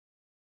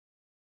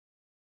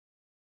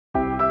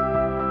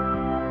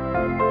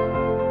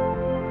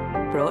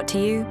Brought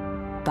to you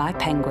by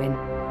Penguin.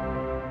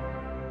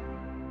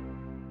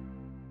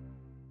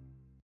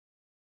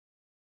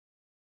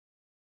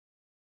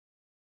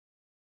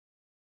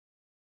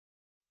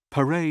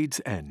 Parade's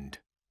End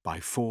by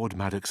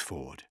Madox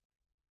Ford.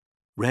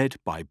 Read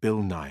by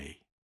Bill Nighy.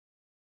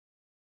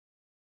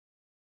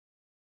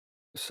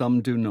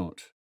 Some Do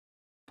Not.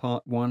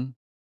 Part 1,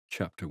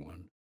 Chapter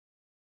 1.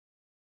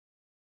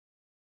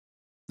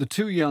 The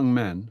two young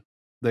men,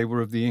 they were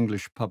of the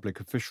English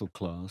public official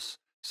class,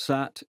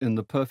 sat in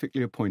the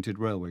perfectly appointed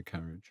railway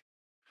carriage.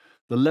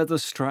 The leather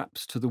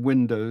straps to the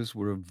windows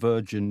were of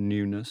virgin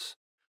newness,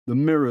 the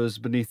mirrors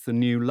beneath the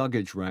new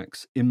luggage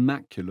racks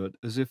immaculate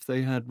as if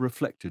they had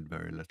reflected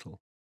very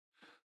little.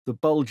 The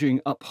bulging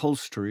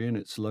upholstery in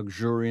its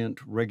luxuriant,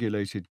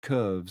 regulated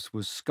curves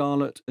was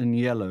scarlet and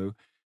yellow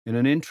in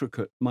an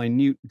intricate,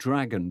 minute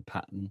dragon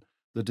pattern,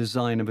 the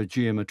design of a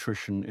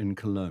geometrician in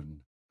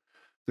Cologne.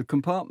 The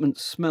compartment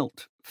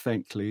smelt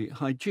faintly,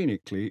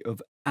 hygienically,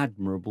 of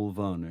admirable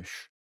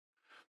varnish.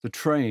 The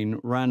train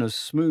ran as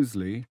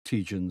smoothly,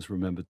 Tietjens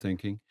remembered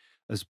thinking,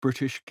 as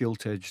British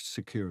gilt-edged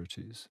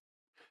securities.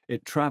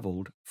 It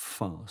travelled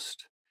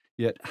fast,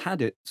 yet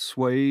had it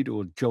swayed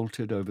or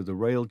jolted over the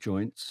rail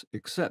joints,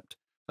 except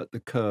at the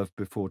curve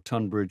before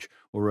Tunbridge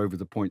or over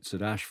the points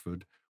at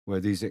Ashford,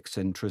 where these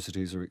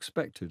eccentricities are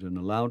expected and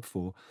allowed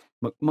for,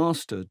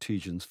 McMaster,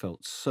 Tietjens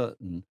felt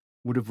certain,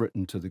 would have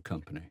written to the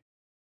company.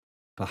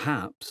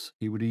 Perhaps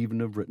he would even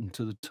have written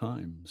to the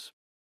Times.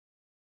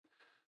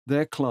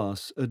 Their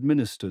class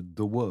administered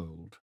the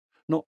world,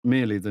 not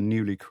merely the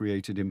newly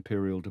created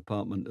Imperial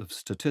Department of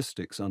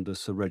Statistics under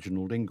Sir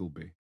Reginald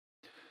Ingleby.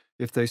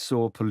 If they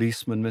saw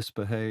policemen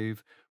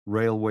misbehave,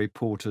 railway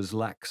porters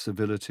lack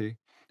civility,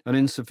 an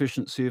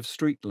insufficiency of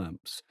street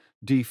lamps,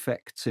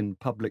 defects in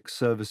public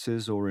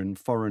services or in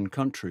foreign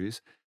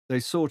countries, they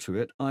saw to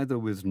it either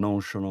with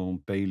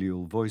nonchalant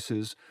Balliol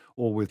voices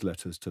or with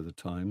letters to the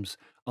Times,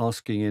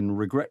 asking in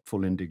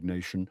regretful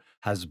indignation,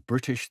 "Has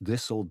British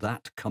this or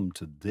that come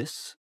to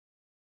this?"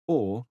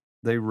 Or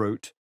they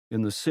wrote,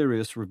 in the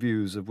serious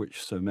reviews of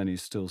which so many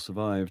still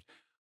survived,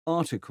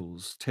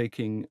 articles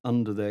taking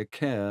under their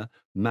care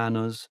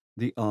manners,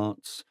 the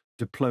arts,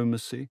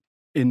 diplomacy,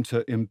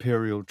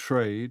 inter-imperial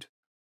trade,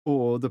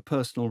 or the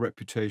personal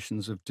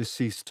reputations of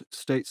deceased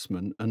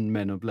statesmen and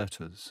men of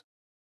letters.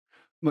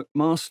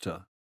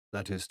 McMaster,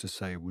 that is to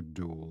say, would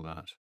do all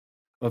that.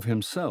 Of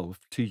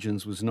himself,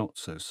 Tietjens was not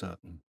so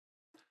certain.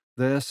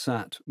 There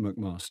sat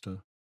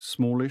McMaster,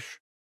 smallish,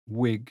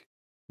 Whig,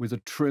 with a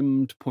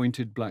trimmed,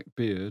 pointed black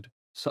beard,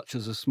 such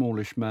as a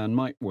smallish man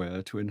might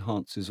wear to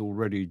enhance his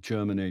already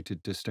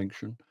germinated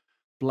distinction,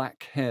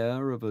 black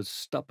hair of a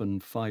stubborn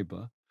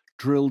fibre,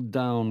 drilled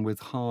down with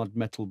hard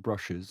metal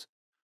brushes,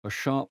 a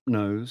sharp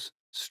nose,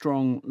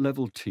 strong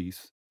level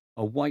teeth,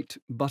 a white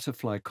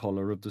butterfly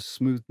collar of the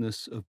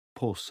smoothness of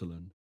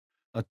porcelain,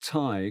 a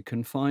tie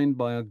confined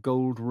by a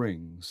gold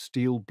ring,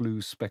 steel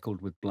blue speckled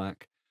with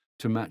black,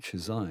 to match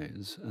his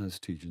eyes, as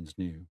Tietjens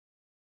knew.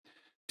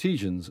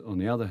 Tietjens, on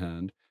the other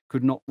hand,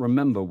 could not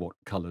remember what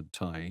coloured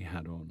tie he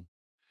had on.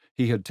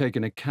 He had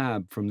taken a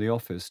cab from the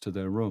office to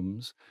their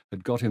rooms,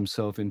 had got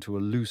himself into a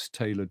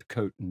loose-tailored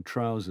coat and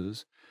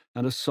trousers,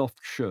 and a soft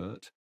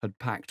shirt, had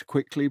packed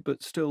quickly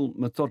but still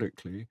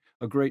methodically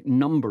a great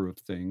number of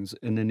things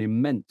in an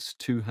immense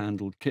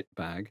two-handled kit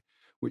bag,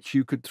 which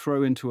you could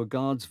throw into a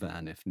guard's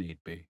van if need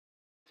be.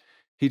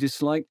 He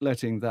disliked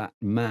letting that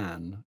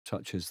man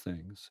touch his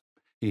things.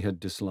 He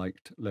had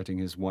disliked letting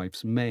his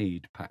wife's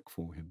maid pack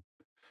for him.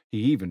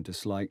 He even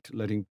disliked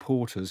letting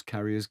porters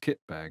carry his kit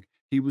bag.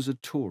 He was a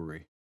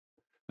Tory.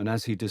 And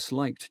as he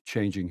disliked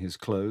changing his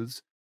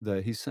clothes,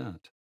 there he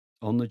sat,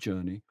 on the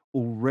journey,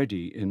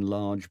 already in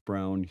large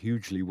brown,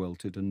 hugely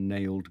welted and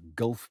nailed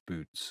golf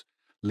boots,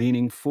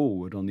 leaning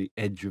forward on the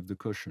edge of the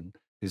cushion,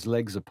 his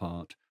legs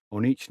apart,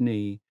 on each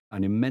knee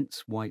an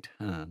immense white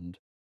hand,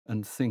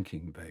 and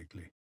thinking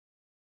vaguely.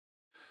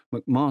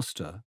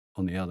 McMaster,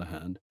 on the other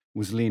hand,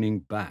 was leaning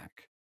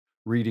back,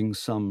 reading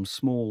some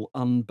small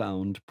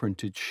unbound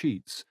printed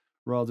sheets,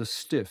 rather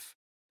stiff,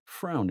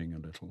 frowning a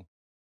little.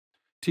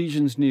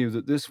 Tietjens knew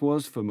that this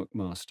was for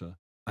McMaster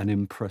an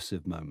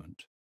impressive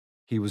moment.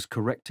 He was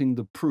correcting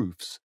the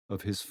proofs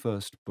of his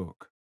first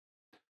book.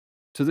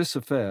 To this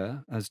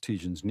affair, as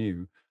Tietjens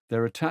knew,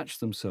 there attached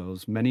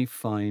themselves many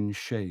fine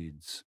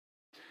shades.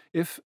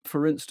 If,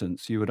 for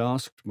instance, you had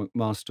asked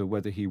McMaster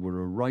whether he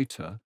were a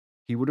writer,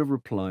 he would have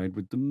replied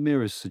with the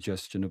merest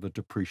suggestion of a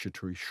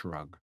depreciatory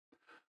shrug.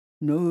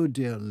 "No,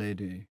 dear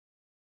lady."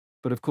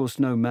 But of course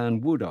no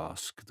man would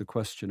ask the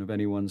question of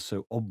anyone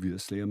so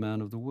obviously a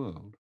man of the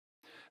world.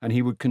 And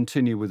he would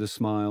continue with a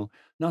smile,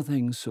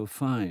 "Nothing so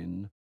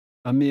fine.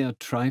 A mere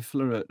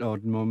trifler at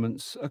odd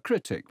moments, a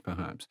critic,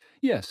 perhaps.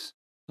 Yes,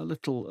 a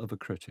little of a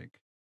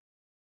critic."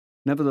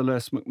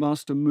 Nevertheless,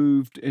 McMaster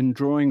moved in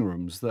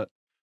drawing-rooms that,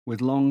 with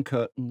long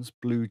curtains,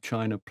 blue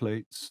china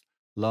plates,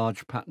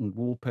 large patterned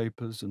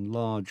wallpapers and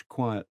large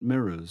quiet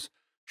mirrors,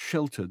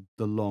 sheltered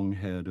the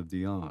long-haired of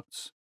the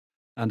arts.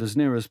 And as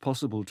near as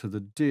possible to the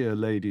dear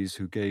ladies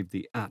who gave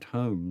the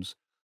at-homes,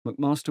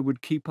 McMaster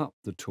would keep up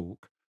the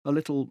talk, a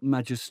little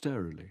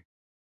magisterially.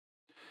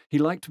 He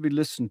liked to be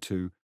listened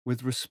to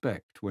with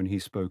respect when he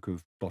spoke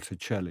of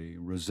Botticelli,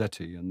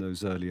 Rossetti, and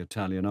those early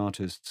Italian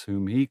artists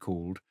whom he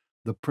called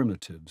the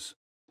primitives.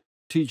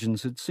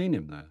 Tietjens had seen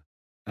him there,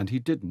 and he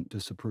didn't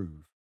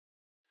disapprove.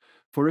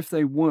 For if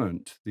they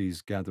weren't,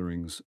 these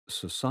gatherings,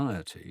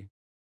 society,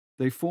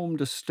 they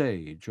formed a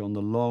stage on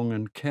the long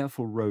and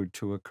careful road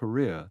to a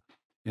career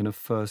in a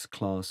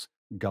first-class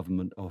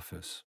government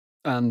office.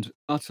 And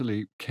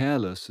utterly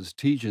careless as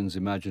Tietjens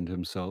imagined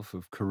himself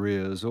of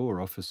careers or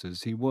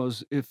offices, he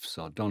was, if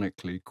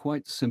sardonically,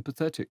 quite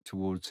sympathetic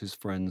towards his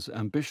friends'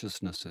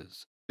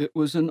 ambitiousnesses. It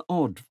was an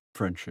odd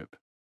friendship,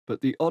 but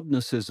the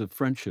oddnesses of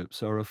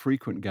friendships are a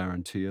frequent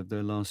guarantee of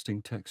their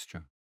lasting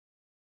texture.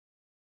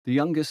 The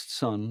youngest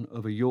son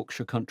of a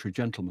Yorkshire country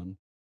gentleman,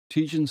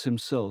 Tietjens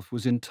himself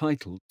was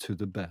entitled to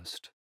the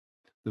best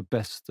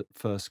that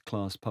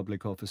first-class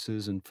public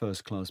offices and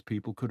first-class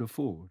people could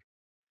afford.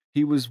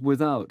 He was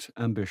without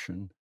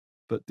ambition,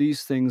 but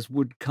these things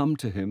would come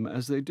to him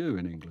as they do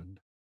in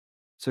England.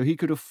 So he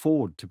could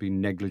afford to be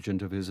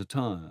negligent of his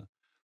attire,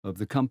 of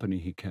the company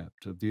he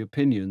kept, of the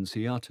opinions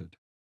he uttered.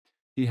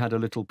 He had a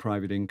little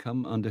private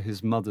income under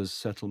his mother's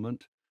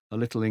settlement, a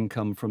little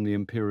income from the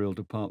Imperial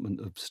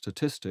Department of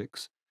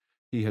Statistics.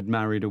 He had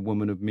married a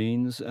woman of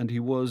means, and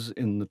he was,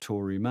 in the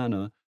Tory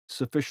manner,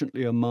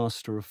 sufficiently a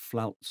master of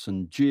flouts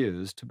and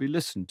jeers to be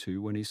listened to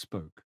when he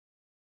spoke.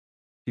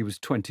 He was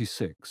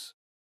 26,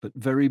 but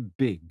very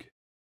big,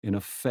 in a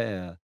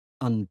fair,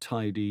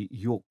 untidy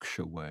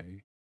Yorkshire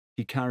way.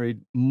 He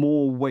carried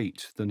more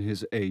weight than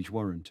his age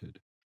warranted.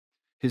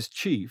 His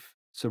chief,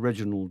 Sir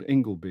Reginald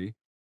Ingleby,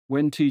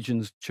 when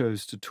Tietjens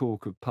chose to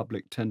talk of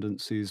public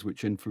tendencies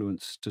which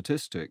influenced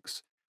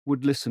statistics,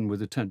 would listen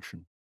with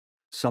attention.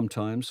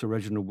 Sometimes Sir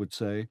Reginald would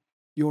say,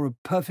 "You're a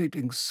perfect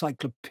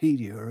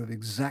encyclopedia of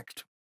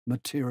exact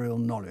material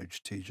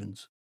knowledge,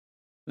 Tietjens."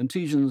 And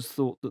Tietjens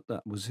thought that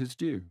that was his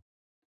due,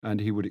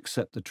 and he would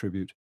accept the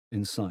tribute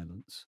in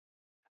silence.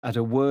 At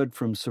a word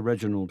from Sir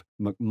Reginald,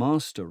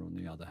 McMaster, on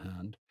the other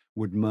hand,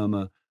 would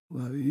murmur,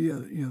 "Well,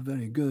 you're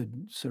very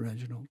good, Sir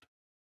Reginald."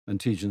 And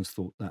Tietjens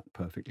thought that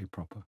perfectly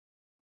proper.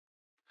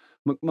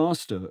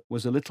 McMaster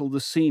was a little the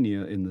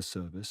senior in the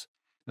service,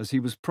 as he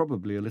was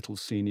probably a little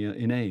senior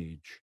in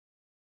age.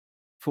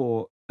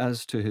 For,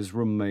 as to his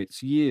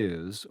roommate's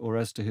years, or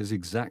as to his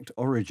exact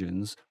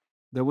origins,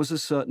 there was a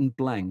certain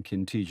blank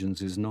in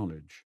Tietjens's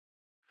knowledge.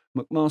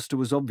 McMaster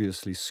was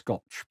obviously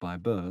Scotch by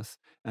birth,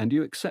 and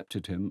you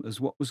accepted him as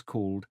what was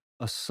called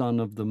a son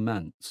of the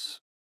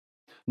manse.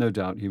 No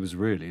doubt he was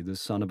really the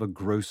son of a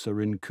grocer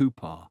in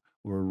Coupar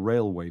or a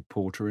railway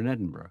porter in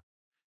Edinburgh.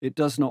 It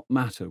does not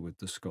matter with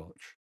the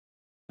Scotch.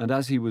 And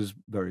as he was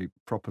very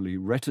properly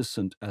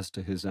reticent as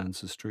to his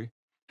ancestry,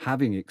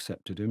 having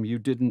accepted him, you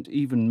didn't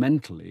even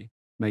mentally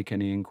make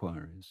any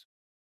inquiries.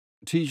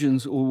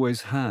 Tietjens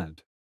always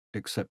had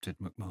accepted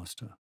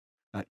McMaster,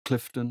 at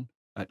Clifton,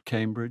 at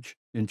Cambridge,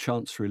 in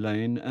Chancery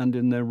Lane, and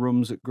in their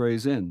rooms at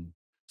Gray's Inn.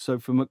 So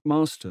for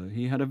McMaster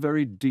he had a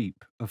very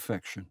deep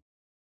affection,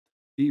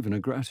 even a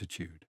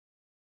gratitude.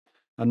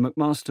 And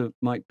McMaster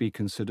might be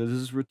considered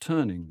as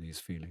returning these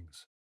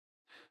feelings.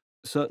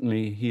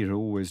 Certainly he had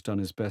always done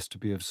his best to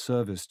be of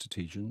service to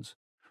Tietjens.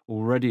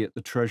 Already at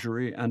the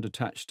Treasury and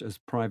attached as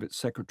private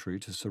secretary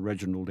to Sir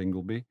Reginald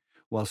Ingleby,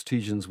 whilst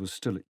Tietjens was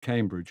still at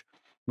Cambridge,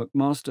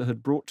 McMaster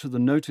had brought to the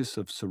notice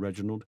of Sir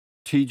Reginald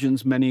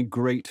Tietjens' many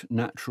great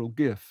natural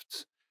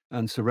gifts,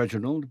 and Sir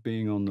Reginald,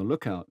 being on the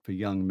lookout for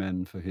young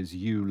men for his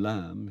ewe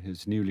lamb,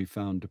 his newly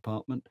found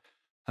department,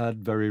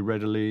 had very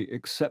readily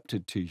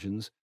accepted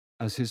Tietjens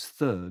as his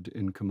third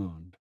in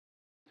command.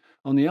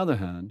 On the other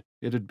hand,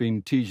 it had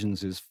been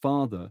Tietjens's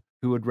father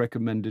who had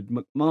recommended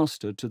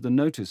McMaster to the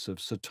notice of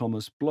Sir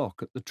Thomas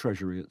Block at the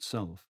Treasury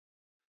itself.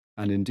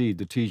 And indeed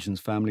the Tietjens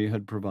family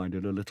had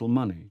provided a little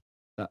money,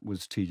 that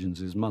was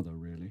Tietjens's mother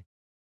really,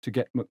 to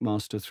get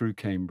McMaster through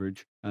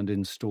Cambridge and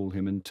install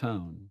him in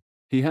town.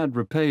 He had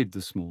repaid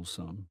the small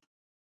sum,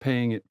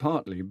 paying it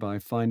partly by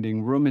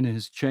finding room in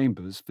his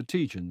chambers for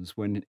Tietjens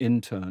when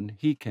in turn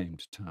he came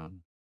to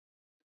town.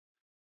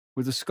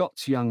 With a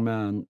Scots young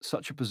man,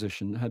 such a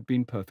position had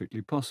been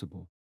perfectly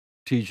possible.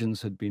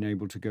 Tietjens had been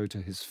able to go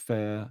to his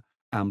fair,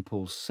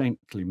 ample,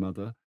 saintly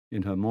mother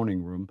in her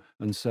morning room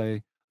and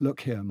say,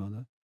 "Look here,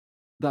 mother,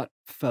 that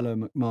fellow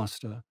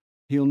McMaster,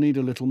 he'll need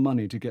a little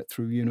money to get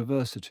through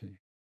university."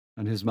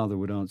 And his mother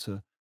would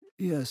answer,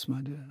 "Yes,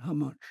 my dear, how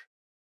much?"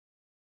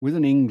 With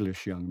an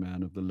English young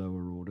man of the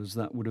lower orders,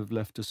 that would have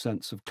left a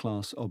sense of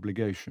class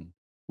obligation.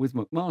 With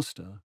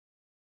McMaster,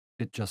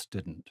 it just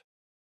didn't.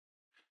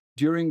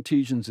 During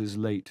Tietjens's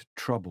late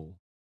trouble,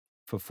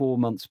 for 4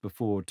 months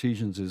before,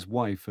 Tietjens's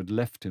wife had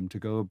left him to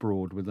go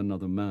abroad with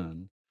another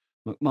man.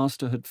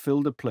 McMaster had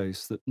filled a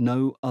place that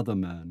no other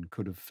man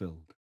could have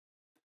filled.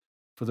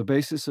 For the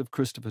basis of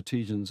Christopher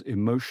Tietjens'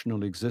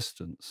 emotional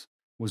existence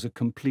was a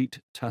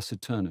complete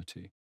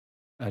taciturnity,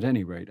 at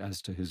any rate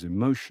as to his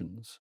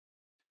emotions.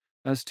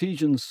 As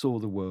Tietjens saw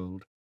the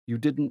world, you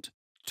didn't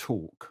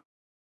talk.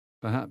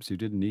 Perhaps you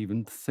didn't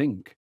even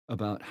think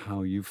about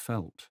how you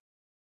felt.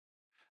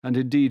 and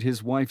indeed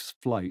his wife's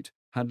flight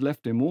had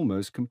left him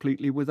almost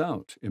completely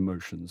without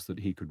emotions that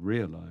he could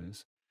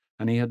realize,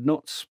 and he had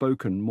not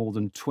spoken more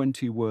than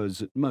 20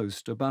 words at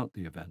most about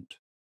the event.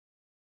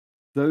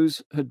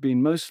 Those had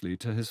been mostly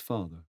to his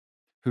father,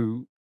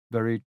 who,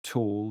 very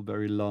tall,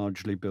 very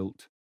largely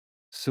built,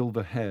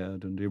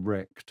 silver-haired and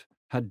erect,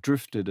 had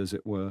drifted, as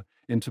it were,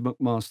 into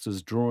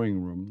McMaster's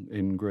drawing-room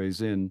in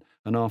Gray's Inn,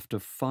 and after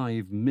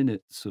 5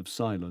 minutes of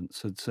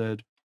silence had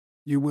said,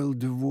 "You will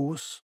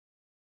divorce?"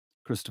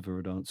 Christopher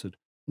had answered,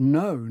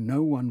 "No,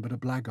 no one but a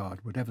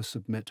blackguard would ever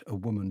submit a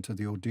woman to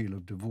the ordeal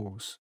of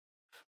divorce."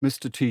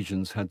 Mr.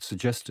 Tegens had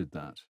suggested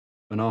that,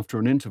 and after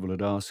an interval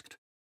had asked,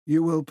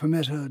 "You will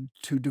permit her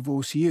to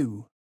divorce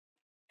you?"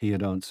 He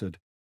had answered,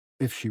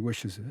 "If she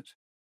wishes it.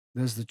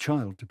 There's the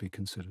child to be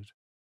considered."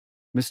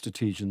 Mr.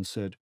 Tegens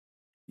said,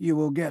 "You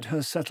will get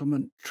her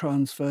settlement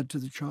transferred to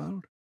the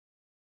child?"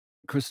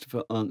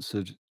 Christopher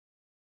answered,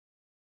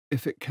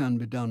 "If it can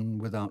be done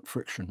without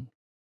friction."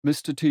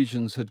 Mr.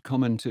 Tegens had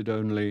commented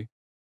only,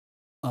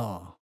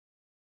 "Ah."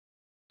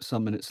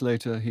 Some minutes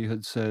later he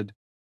had said,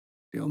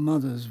 "Your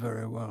mother's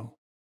very well."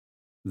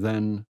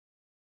 then,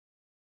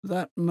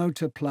 "That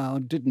motor plough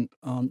didn't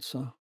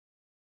answer."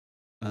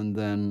 and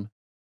then,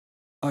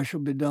 "I shall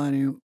be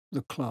dining at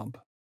the club."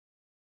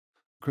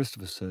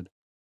 Christopher said,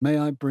 "May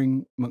I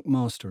bring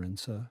McMaster in,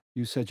 sir?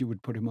 You said you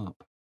would put him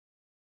up."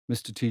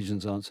 Mr.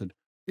 Tegens answered,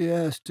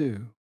 "Yes,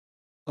 do.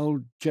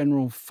 Old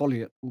General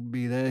Folliot will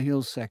be there.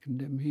 He'll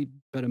second him.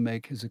 He'd better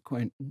make his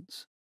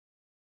acquaintance."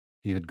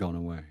 He had gone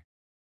away.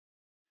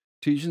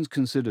 Tegens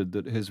considered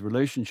that his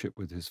relationship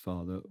with his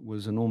father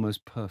was an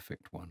almost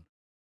perfect one.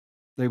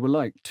 They were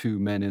like two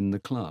men in the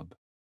club,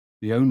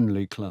 the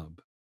only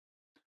club,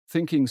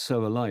 thinking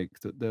so alike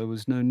that there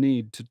was no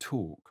need to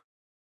talk.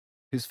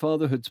 His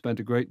father had spent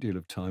a great deal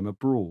of time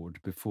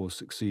abroad before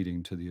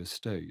succeeding to the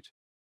estate.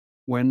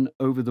 When,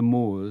 over the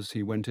moors,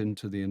 he went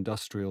into the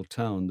industrial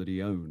town that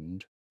he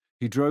owned,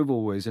 he drove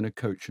always in a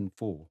coach and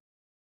four.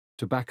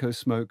 Tobacco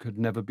smoke had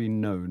never been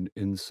known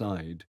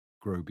inside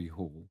Groby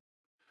Hall.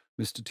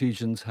 Mr.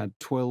 Tegens had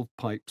 12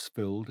 pipes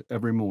filled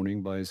every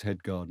morning by his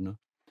head gardener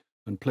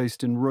and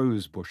placed in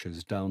rose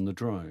bushes down the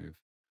drive.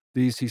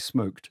 These he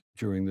smoked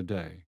during the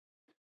day.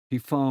 He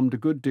farmed a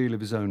good deal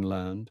of his own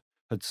land,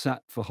 had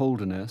sat for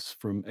Holderness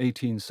from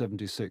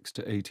 1876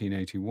 to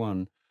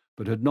 1881,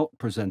 but had not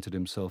presented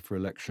himself for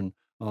election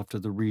after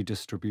the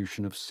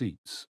redistribution of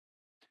seats.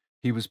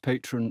 He was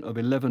patron of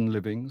 11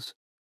 livings,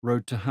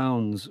 rode to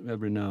hounds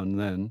every now and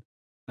then,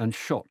 and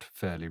shot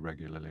fairly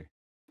regularly.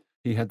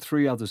 He had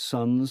 3 other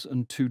sons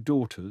and 2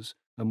 daughters,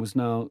 and was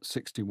now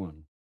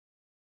 61.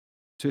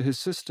 To his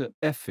sister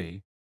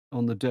Effie,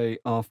 on the day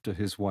after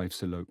his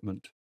wife's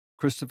elopement,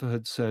 Christopher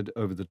had said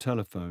over the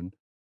telephone,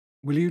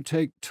 "Will you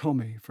take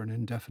Tommy for an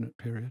indefinite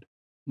period?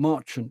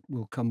 Marchant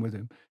will come with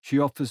him. She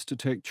offers to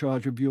take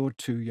charge of your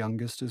 2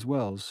 youngest as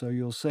well, so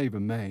you'll save a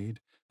maid,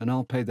 and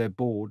I'll pay their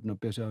board and a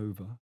bit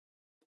over."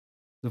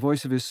 The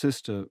voice of his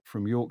sister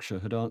from Yorkshire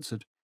had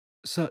answered,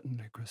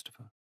 "Certainly,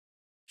 Christopher."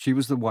 She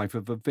was the wife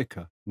of a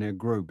vicar near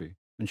Groby,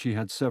 and she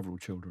had several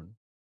children.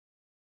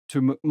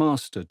 To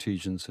McMaster,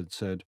 Tegens had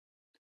said,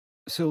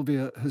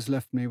 "Sylvia has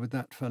left me with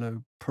that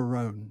fellow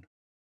Perrone."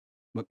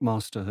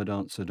 McMaster had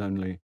answered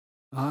only,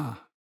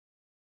 "Ah."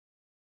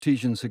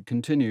 Tegens had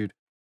continued,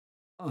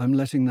 "I'm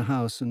letting the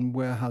house and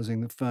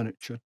warehousing the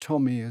furniture.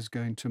 Tommy is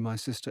going to my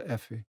sister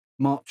Effie.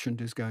 Marchant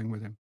is going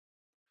with him."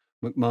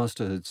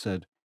 McMaster had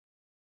said,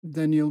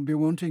 "Then you'll be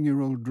wanting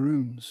your old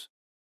rooms."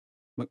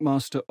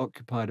 McMaster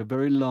occupied a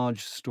very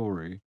large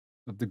story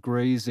of the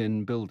Gray's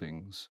Inn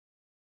buildings.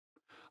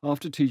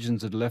 After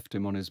Tegens had left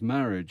him on his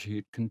marriage, he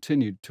had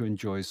continued to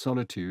enjoy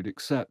solitude,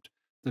 except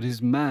that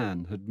his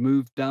man had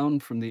moved down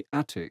from the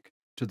attic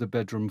to the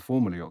bedroom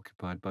formerly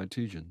occupied by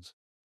Tegens.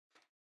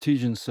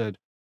 Tegens said,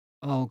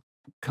 "I'll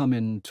come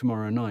in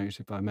tomorrow night,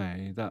 if I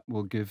may. That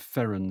will give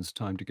Ferrens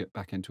time to get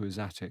back into his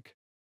attic."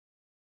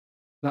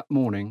 That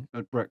morning,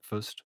 at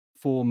breakfast,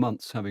 4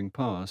 months having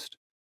passed,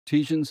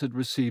 Tegens had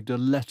received a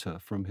letter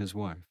from his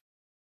wife.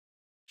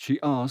 She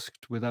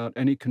asked, without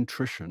any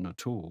contrition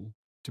at all,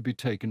 to be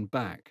taken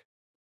back.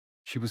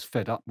 She was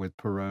fed up with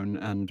Perrone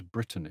and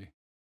Brittany.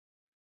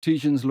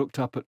 Tegens looked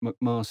up at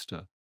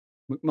McMaster.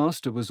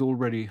 McMaster was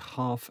already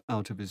half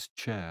out of his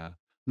chair,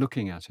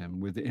 looking at him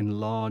with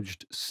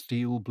enlarged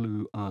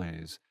steel-blue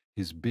eyes,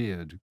 his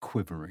beard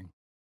quivering.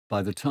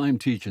 By the time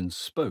Tegens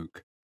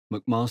spoke,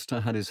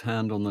 McMaster had his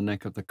hand on the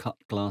neck of the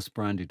cut-glass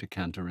brandy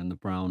decanter in the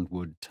brown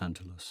wood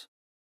Tantalus.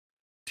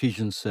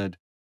 Tegens said,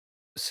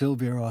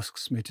 "Sylvia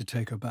asks me to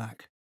take her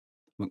back."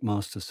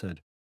 McMaster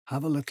said,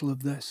 "Have a little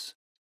of this."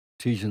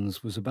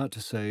 Tegens was about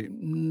to say,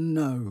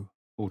 "No."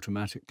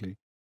 Automatically.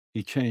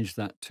 He changed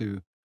that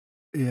to,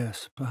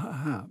 "Yes,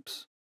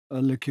 perhaps.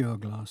 A liqueur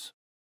glass."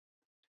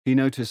 He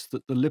noticed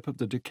that the lip of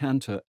the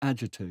decanter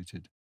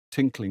agitated,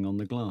 tinkling on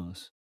the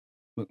glass.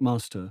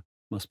 McMaster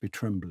must be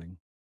trembling.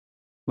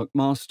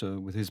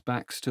 McMaster, with his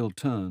back still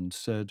turned,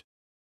 said,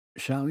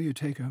 "Shall you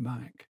take her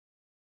back?"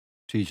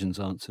 Tegens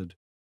answered.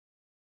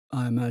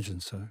 "I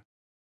imagine so."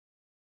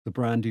 The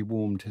brandy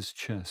warmed his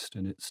chest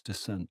in its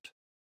descent.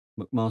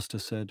 McMaster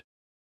said,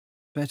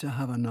 "Better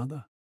have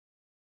another."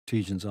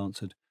 Tegens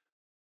answered.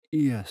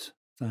 "Yes,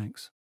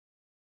 thanks."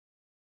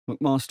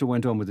 McMaster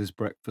went on with his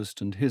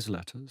breakfast and his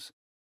letters.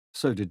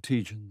 So did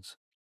Tegens.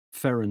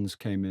 Ferrens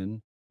came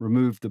in,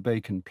 removed the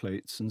bacon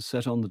plates, and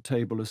set on the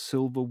table a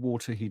silver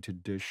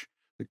water-heated dish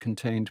that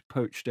contained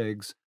poached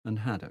eggs and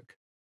haddock.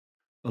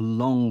 A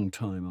long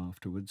time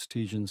afterwards,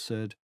 Tegens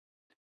said,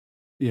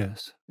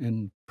 "Yes,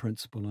 in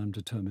principle I'm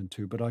determined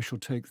to, but I shall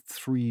take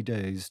 3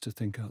 days to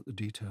think out the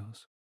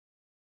details."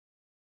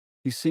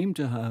 He seemed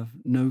to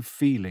have no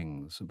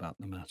feelings about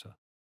the matter.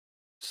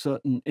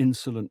 Certain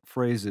insolent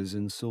phrases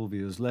in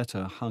Sylvia's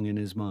letter hung in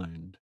his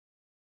mind.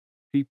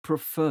 He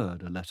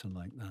preferred a letter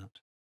like that.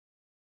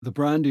 The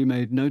brandy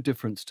made no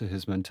difference to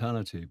his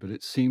mentality, but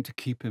it seemed to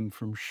keep him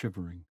from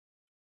shivering.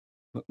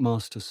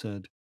 McMaster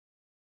said,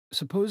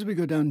 "Suppose we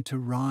go down to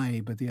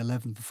Rye by the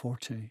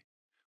 11:40.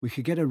 We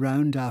could get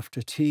around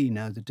after tea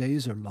now the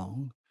days are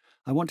long.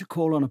 I want to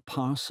call on a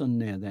parson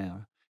near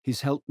there.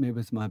 He's helped me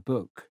with my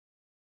book."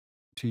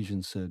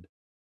 Tegens said,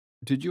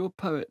 "Did your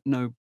poet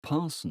know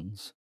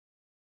parsons?"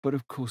 But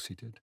of course he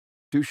did.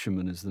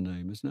 Duchemin is the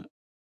name, isn't it?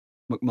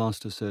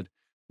 McMaster said,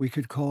 "We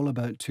could call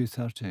about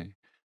 2:30.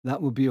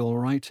 That would be all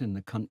right in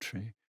the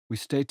country. We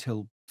stay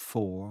till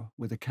 4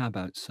 with a cab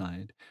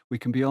outside. We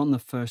can be on the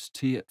first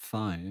tee at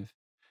 5.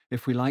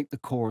 If we like the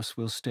course,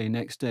 we'll stay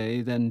next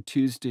day, then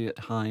Tuesday at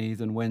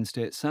Hythe and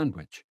Wednesday at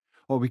Sandwich.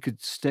 Or we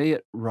could stay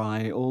at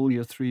Rye all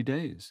your 3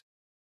 days."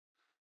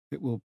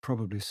 "It will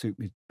probably suit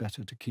me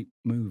better to keep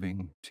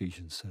moving,"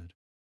 Tegens said.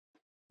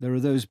 "There are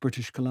those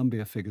British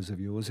Columbia figures of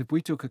yours. If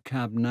we took a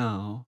cab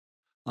now,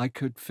 I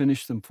could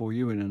finish them for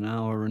you in an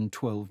hour and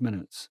 12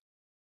 minutes.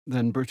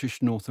 Then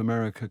British North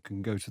America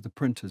can go to the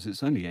printers.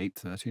 It's only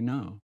 8:30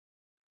 now."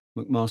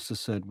 McMaster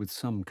said with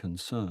some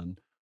concern,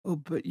 "Oh,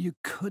 but you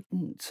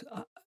couldn't.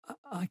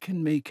 I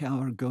can make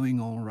our going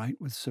all right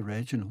with Sir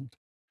Reginald."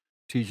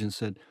 Tegens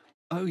said,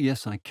 "Oh,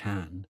 yes, I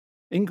can.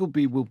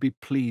 Ingleby will be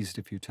pleased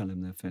if you tell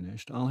him they're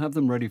finished. I'll have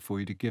them ready for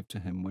you to give to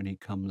him when he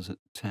comes at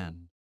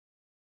 10.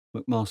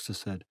 McMaster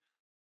said,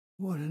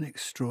 "What an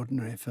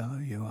extraordinary fellow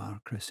you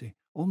are, Chrissy.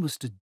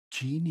 Almost a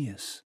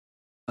genius."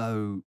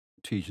 "Oh,"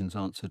 Tegens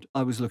answered,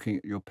 "I was looking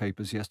at your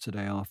papers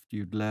yesterday after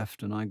you'd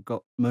left, and I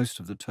got most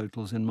of the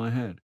totals in my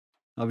head.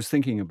 I was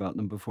thinking about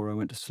them before I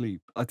went to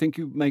sleep. I think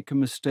you make a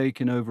mistake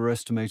in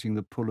overestimating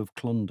the pull of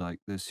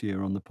Klondike this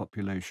year on the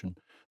population.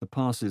 The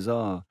passes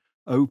are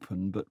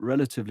open, but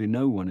relatively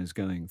no one is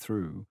going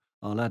through.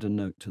 I'll add a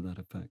note to that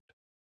effect."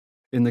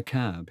 In the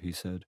cab, he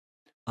said,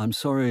 "I'm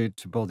sorry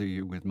to bother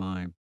you with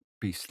my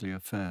beastly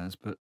affairs,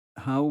 but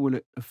how will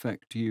it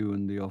affect you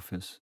and the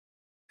office?"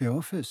 "The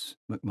office,"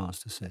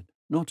 McMaster said.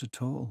 "Not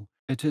at all.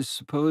 "It is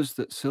supposed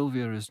that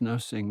Sylvia is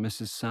nursing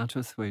Mrs.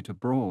 Satterthwaite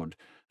abroad.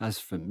 As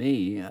for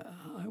me,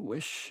 I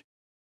wish—"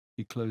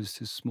 He closed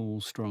his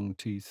small, strong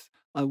teeth.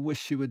 "I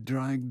wish you had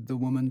dragged the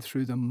woman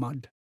through the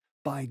mud.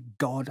 By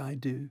God, I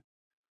do.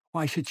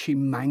 Why should she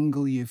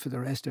mangle you for the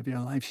rest of your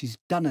life? She's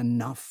done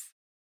enough."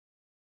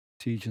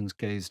 Tegens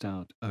gazed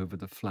out over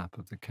the flap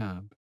of the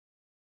cab.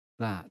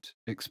 That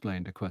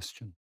explained a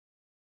question.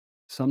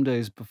 Some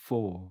days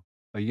before,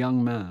 a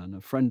young man,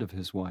 a friend of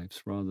his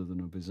wife's rather than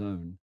of his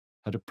own,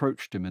 had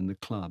approached him in the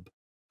club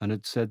and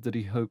had said that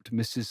he hoped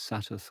Mrs.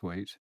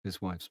 Satterthwaite,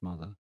 his wife's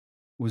mother,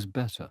 was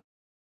better.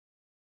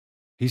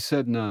 He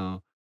said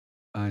now,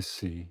 "I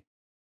see.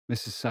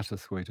 Mrs.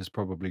 Satterthwaite has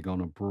probably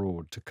gone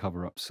abroad to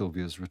cover up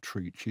Sylvia's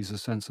retreat. She's a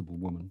sensible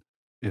woman,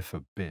 if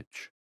a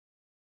bitch."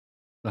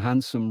 The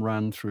hansom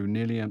ran through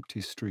nearly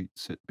empty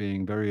streets, it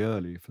being very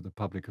early for the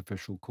public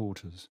official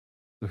quarters.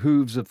 The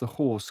hooves of the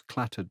horse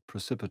clattered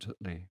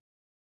precipitately.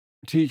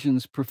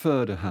 Tegens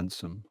preferred a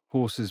hansom,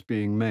 horses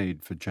being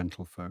made for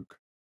gentlefolk.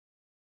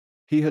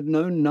 He had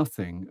known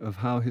nothing of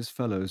how his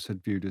fellows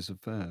had viewed his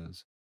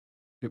affairs.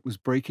 It was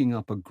breaking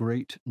up a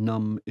great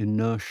numb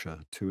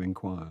inertia to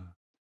inquire.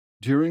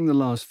 During the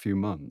last few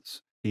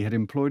months, he had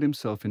employed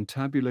himself in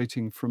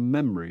tabulating from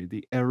memory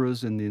the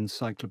errors in the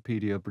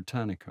Encyclopaedia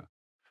Britannica,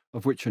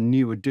 of which a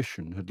new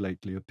edition had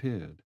lately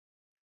appeared.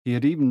 He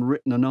had even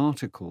written an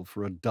article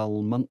for a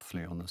dull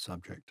monthly on the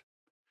subject.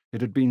 It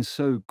had been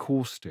so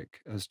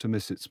caustic as to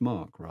miss its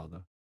mark,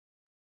 rather.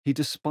 He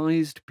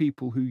despised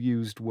people who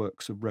used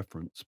works of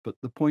reference,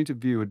 but the point of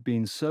view had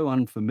been so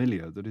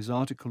unfamiliar that his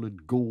article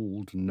had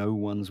galled no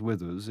one's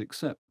withers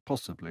except,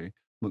 possibly,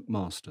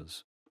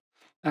 McMaster's.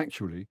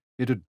 Actually,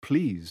 it had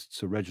pleased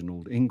Sir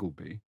Reginald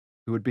Ingleby,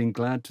 who had been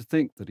glad to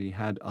think that he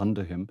had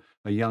under him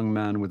a young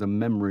man with a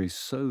memory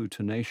so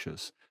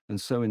tenacious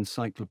and so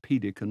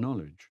encyclopedic a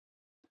knowledge.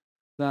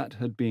 That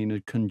had been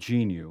a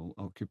congenial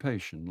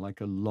occupation,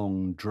 like a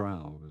long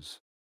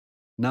drowse.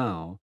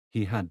 Now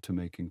he had to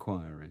make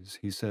inquiries.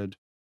 He said,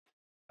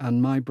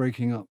 "And my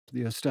breaking up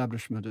the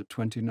establishment at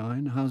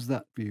 29, how's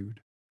that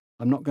viewed?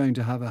 I'm not going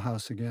to have a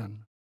house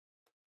again."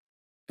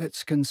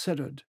 "It's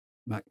considered,"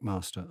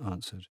 McMaster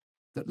answered,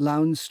 "that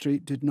Lowndes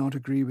Street did not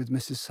agree with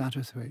Mrs.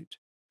 Satterthwaite.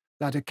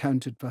 That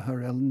accounted for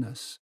her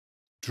illness.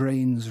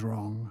 Drain's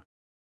wrong.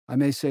 I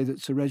may say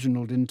that Sir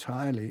Reginald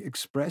entirely,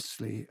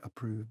 expressly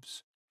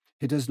approves.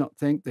 He does not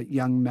think that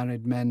young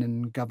married men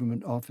in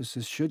government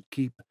offices should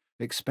keep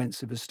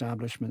expensive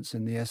establishments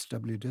in the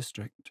SW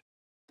district.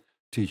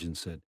 Tejan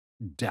said,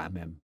 "Damn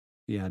him,"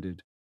 he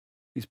added.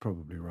 "He's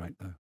probably right,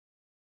 though."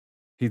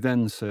 He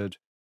then said,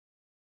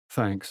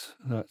 "Thanks,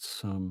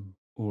 that's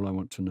all I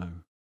want to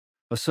know.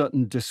 A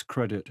certain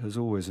discredit has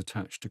always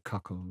attached to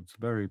cuckolds,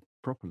 very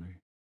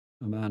properly.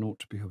 A man ought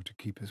to be able to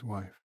keep his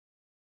wife."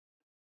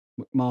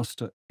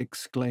 McMaster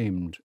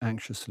exclaimed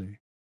anxiously.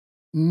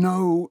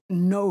 No,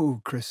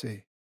 no,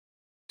 Chrissy.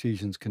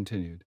 Tejan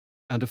continued,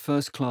 "And a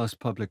first-class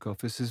public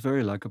office is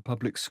very like a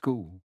public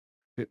school.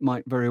 It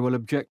might very well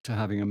object to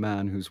having a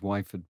man whose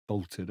wife had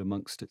bolted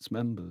amongst its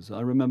members.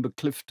 I remember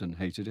Clifton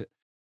hated it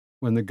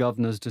when the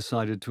governors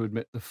decided to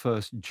admit the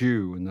first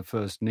Jew and the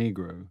first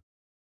Negro."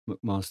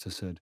 McMaster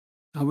said,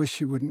 I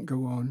wish you wouldn't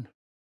go on.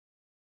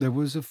 "There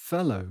was a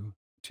fellow,"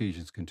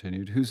 Tejan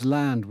continued, "whose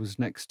land was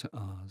next to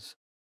ours.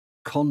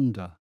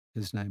 Conda,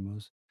 his name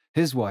was.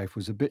 His wife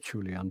was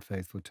habitually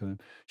unfaithful to him.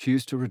 She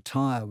used to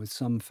retire with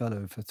some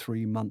fellow for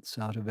 3 months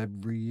out of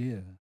every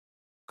year.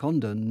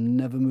 Conda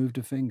never moved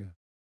a finger.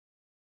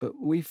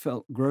 But we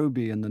felt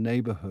Groby and the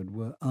neighbourhood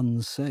were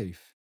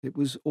unsafe. It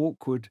was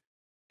awkward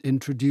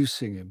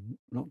introducing him,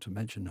 not to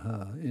mention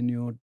her, in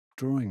your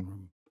drawing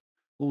room.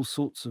 All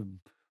sorts of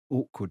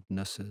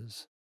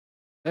awkwardnesses.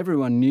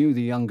 Everyone knew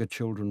the younger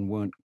children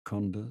weren't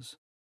Condas.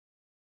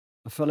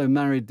 A fellow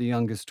married the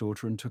youngest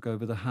daughter and took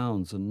over the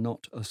hounds, and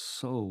not a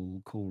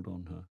soul called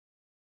on her.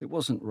 It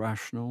wasn't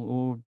rational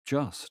or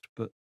just,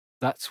 but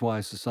that's why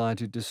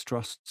society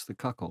distrusts the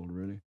cuckold,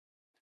 really.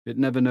 It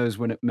never knows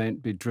when it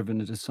mayn't be driven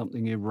into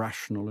something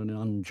irrational and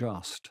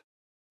unjust."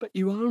 But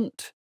you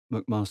aren't,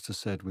 McMaster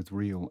said with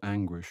real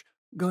anguish.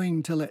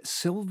 going to let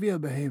Sylvia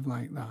behave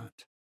like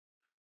that.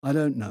 I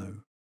don't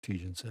know,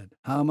 Tejan said.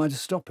 How am I to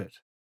stop it?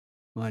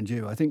 Mind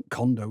you, I think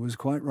Conda was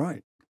quite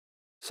right.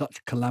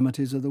 Such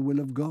calamities are the will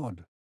of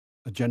God.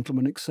 A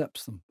gentleman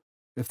accepts them.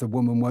 If the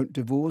woman won't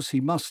divorce,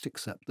 he must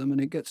accept them,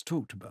 and it gets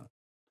talked about.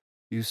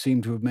 You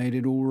seem to have made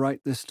it all right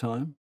this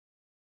time.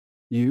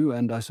 You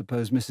and, I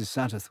suppose, Mrs.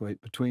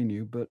 Satterthwaite between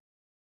you, but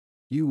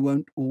you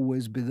won't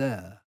always be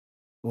there,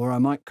 or I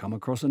might come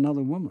across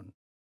another woman."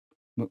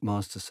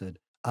 McMaster said,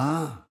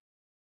 Ah.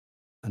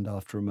 and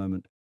after a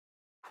moment,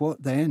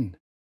 What then?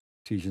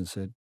 Tejan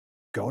said,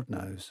 God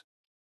knows.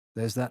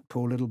 There's that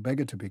poor little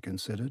beggar to be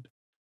considered.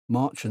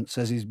 Marchant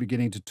says he's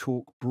beginning to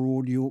talk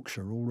broad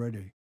Yorkshire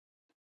already.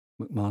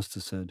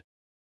 McMaster said,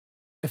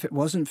 If it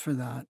wasn't for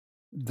that,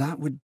 that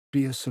would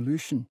be a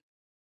solution.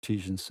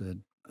 Tejan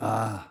said.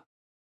 Ah.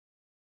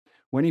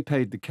 When he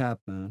paid the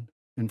cabman,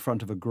 in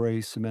front of a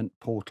grey cement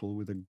portal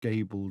with a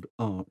gabled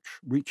arch,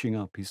 reaching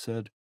up, he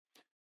said,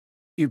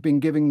 "You've been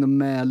giving the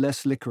mare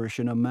less licorice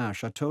in her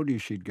mash. I told you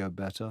she'd go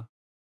better."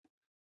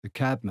 The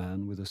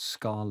cabman, with a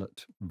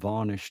scarlet,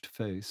 varnished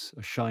face,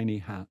 a shiny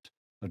hat,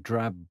 a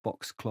drab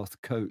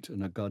boxcloth coat,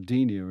 and a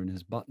gardenia in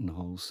his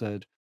buttonhole,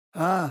 said,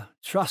 Ah,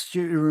 trust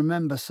you to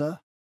remember, sir.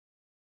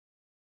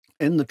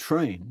 In the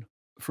train,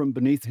 from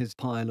beneath his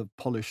pile of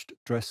polished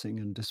dressing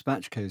and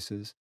dispatch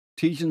cases,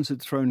 Tejan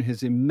had thrown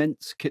his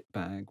immense kit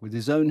bag with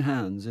his own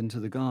hands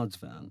into the guard's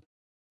van.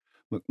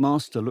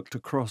 McMaster looked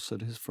across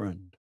at his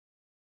friend.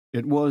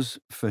 It was,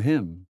 for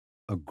him,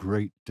 a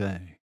great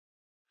day.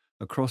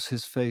 Across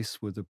his face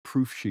were the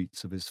proof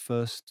sheets of his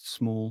first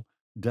small,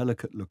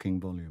 delicate-looking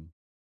volume.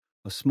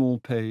 A small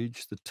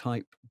page, the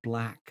type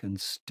black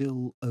and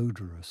still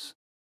odorous.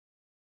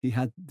 He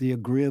had the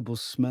agreeable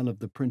smell of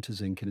the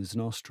printer's ink in his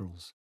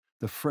nostrils.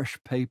 The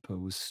fresh paper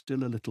was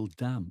still a little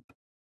damp.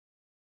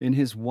 In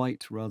his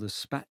white, rather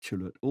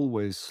spatulate,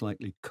 always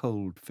slightly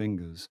cold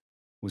fingers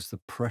was the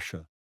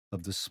pressure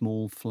of the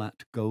small,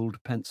 flat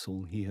gold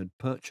pencil he had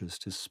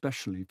purchased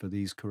especially for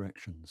these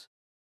corrections.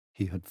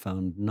 He had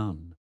found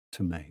none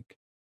to make.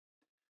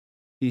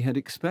 He had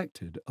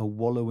expected a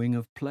wallowing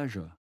of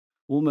pleasure,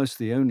 almost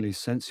the only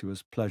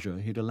sensuous pleasure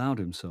he'd allowed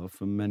himself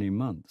for many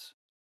months.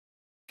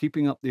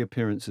 Keeping up the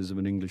appearances of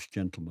an English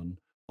gentleman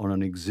on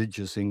an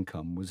exiguous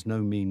income was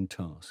no mean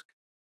task,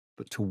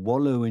 but to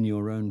wallow in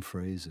your own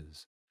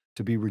phrases,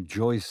 to be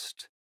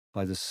rejoiced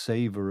by the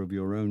savour of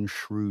your own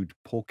shrewd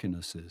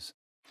porkinesses,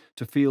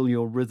 to feel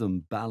your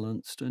rhythm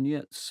balanced and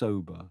yet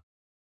sober,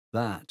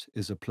 that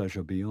is a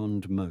pleasure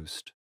beyond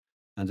most,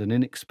 and an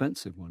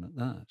inexpensive one at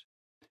that.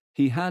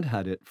 He had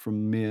had it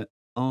from mere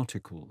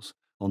articles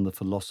on the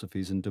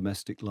philosophies and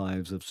domestic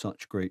lives of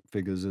such great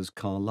figures as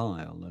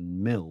Carlyle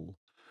and Mill,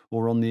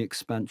 or on the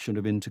expansion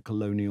of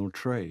intercolonial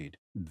trade.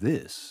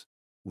 This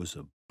was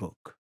a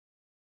book.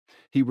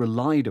 He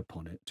relied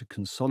upon it to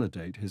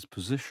consolidate his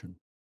position.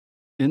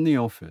 In the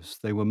office,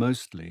 they were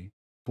mostly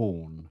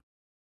born,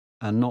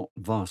 and not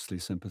vastly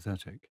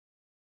sympathetic.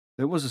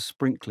 There was a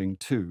sprinkling,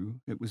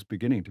 too, it was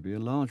beginning to be a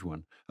large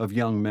one, of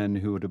young men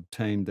who had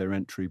obtained their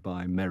entry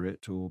by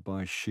merit or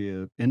by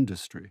sheer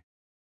industry.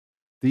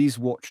 These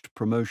watched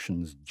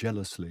promotions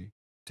jealously,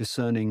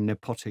 discerning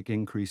nepotic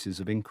increases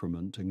of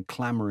increment and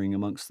clamouring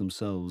amongst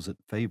themselves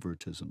at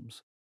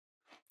favouritisms.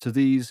 To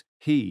these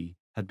he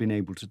had been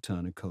able to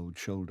turn a cold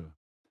shoulder.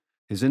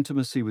 His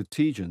intimacy with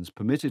Tejan's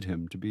permitted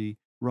him to be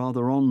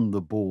rather on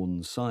the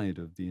born side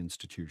of the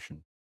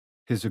institution.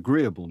 His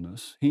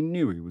agreeableness, he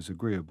knew he was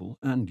agreeable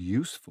and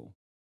useful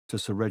to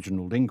Sir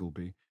Reginald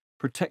Ingleby,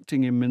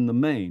 protecting him in the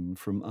main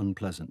from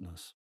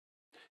unpleasantness.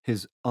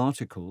 His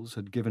articles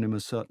had given him a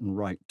certain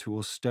right to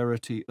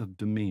austerity of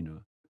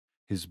demeanour.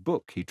 His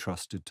book he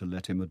trusted to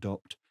let him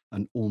adopt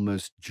an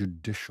almost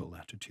judicial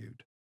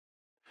attitude.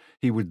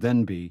 He would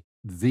then be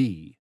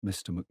the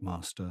Mr.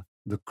 McMaster,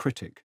 the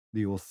critic,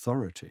 the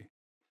authority.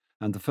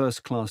 And the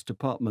first-class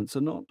departments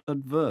are not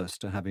adverse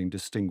to having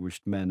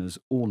distinguished men as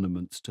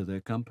ornaments to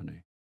their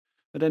company.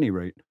 At any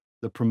rate,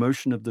 the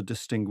promotion of the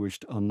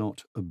distinguished are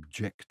not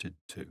objected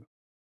to.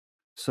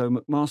 So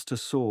McMaster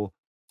saw,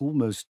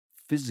 almost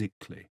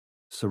physically,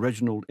 Sir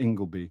Reginald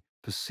Ingleby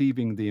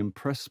perceiving the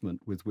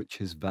impressment with which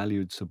his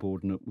valued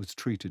subordinate was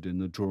treated in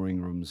the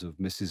drawing-rooms of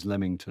Mrs.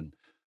 Leamington,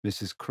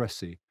 Mrs.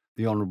 Cressy,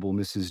 the Honourable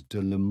Mrs.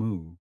 de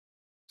Lamoux.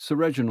 Sir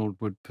Reginald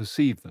would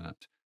perceive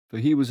that, for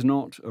he was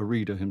not a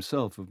reader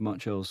himself of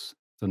much else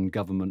than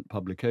government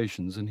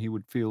publications, and he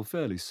would feel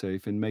fairly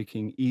safe in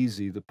making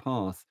easy the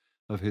path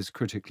of his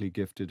critically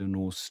gifted and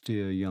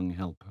austere young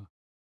helper.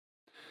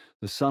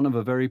 The son of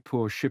a very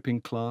poor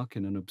shipping clerk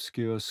in an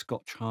obscure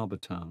Scotch harbour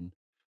town,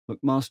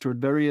 McMaster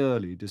had very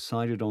early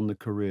decided on the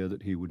career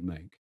that he would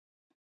make.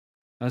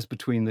 As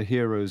between the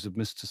heroes of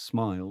Mr.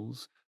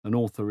 Smiles, an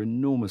author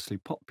enormously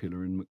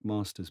popular in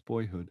McMaster's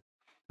boyhood,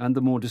 and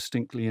the more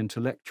distinctly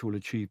intellectual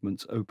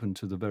achievements open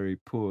to the very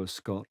poor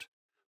Scot,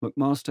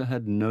 McMaster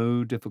had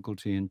no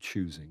difficulty in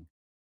choosing.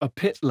 A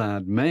pit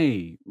lad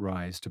may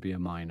rise to be a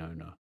mine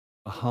owner.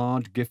 A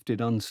hard, gifted,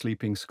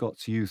 unsleeping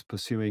Scots youth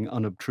pursuing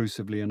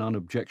unobtrusively and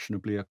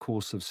unobjectionably a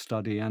course of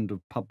study and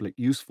of public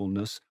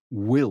usefulness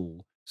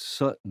will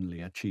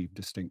certainly achieve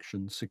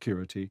distinction,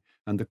 security,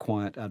 and the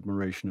quiet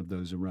admiration of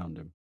those around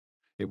him.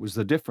 It was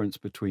the difference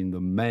between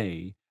the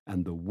may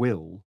and the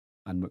will,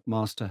 and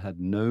McMaster had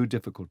no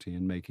difficulty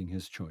in making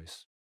his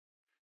choice.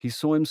 He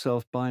saw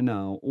himself by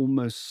now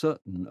almost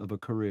certain of a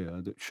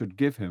career that should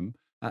give him,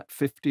 at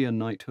 50, a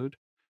knighthood,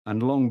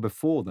 and long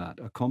before that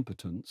a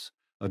competence,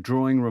 a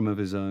drawing-room of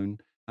his own,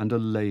 and a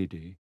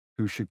lady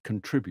who should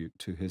contribute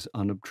to his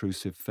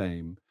unobtrusive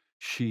fame,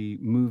 she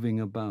moving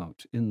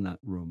about in that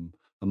room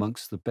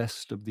amongst the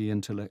best of the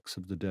intellects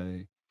of the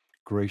day,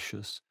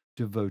 gracious,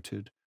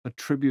 devoted, a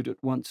tribute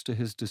at once to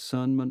his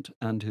discernment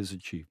and his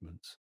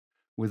achievements.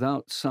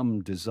 Without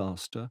some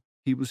disaster,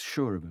 he was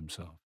sure of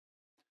himself.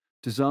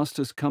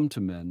 Disasters come to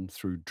men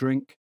through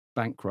drink,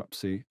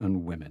 bankruptcy,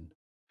 and women.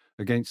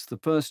 Against the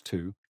first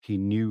two, he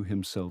knew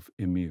himself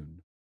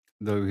immune,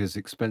 though his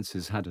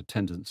expenses had a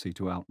tendency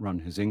to outrun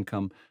his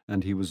income,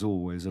 and he was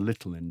always a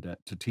little in debt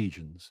to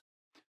Tietjens.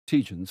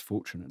 Tietjens,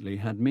 fortunately,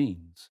 had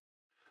means.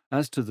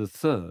 As to the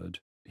third,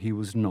 he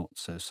was not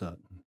so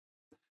certain.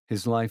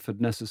 His life had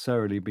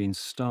necessarily been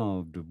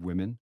starved of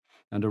women,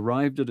 and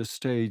arrived at a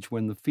stage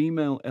when the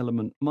female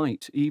element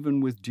might, even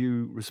with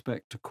due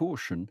respect to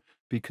caution,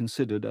 be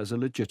considered as a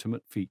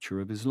legitimate feature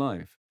of his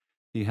life.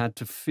 He had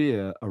to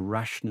fear a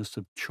rashness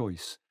of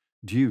choice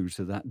due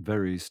to that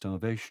very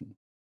starvation.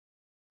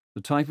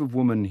 The type of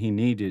woman he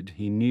needed,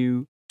 he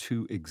knew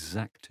to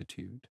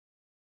exactitude.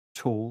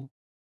 Tall,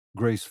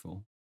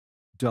 graceful,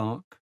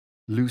 dark,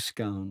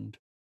 loose-gowned,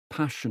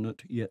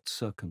 passionate yet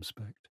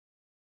circumspect,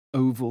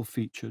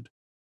 oval-featured,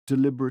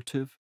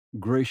 deliberative,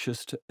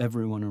 gracious to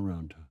everyone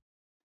around her.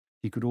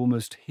 He could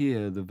almost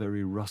hear the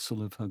very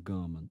rustle of her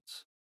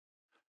garments.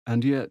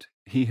 And yet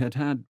he had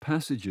had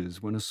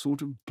passages when a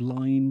sort of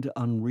blind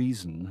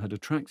unreason had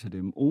attracted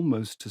him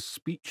almost to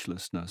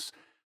speechlessness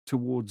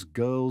towards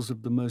girls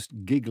of the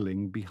most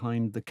giggling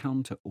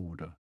behind-the-counter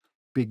order,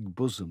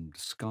 big-bosomed,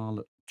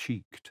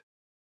 scarlet-cheeked.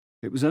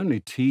 It was only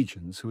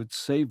Tietjens who had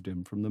saved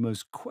him from the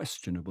most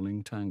questionable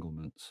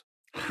entanglements.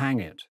 "Hang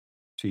it,"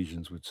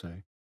 Tietjens would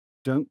say.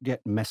 "Don't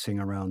get messing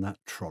around that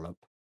trollop.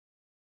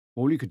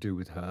 All you could do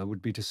with her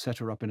would be to set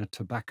her up in a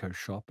tobacco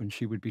shop and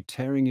she would be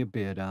tearing your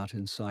beard out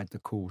inside the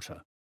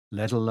quarter.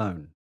 Let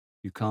alone,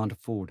 you can't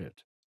afford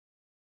it."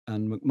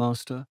 And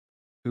McMaster,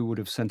 who would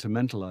have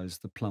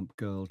sentimentalized the plump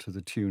girl to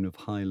the tune of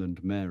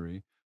Highland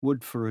Mary,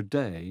 would for a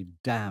day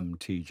damn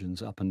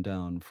Tietjens up and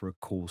down for a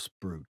coarse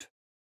brute.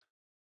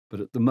 But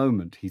at the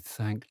moment he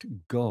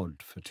thanked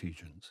God for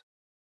Tietjens.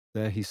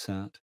 There he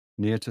sat,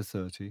 near to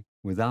 30,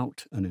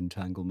 without an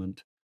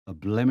entanglement, a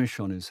blemish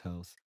on his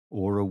health,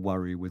 or a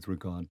worry with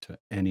regard to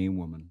any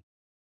woman.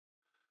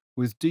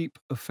 With deep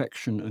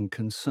affection and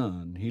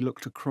concern, he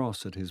looked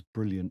across at his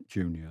brilliant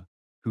junior,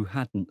 who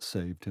hadn't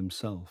saved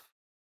himself.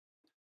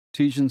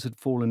 Tietjens had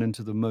fallen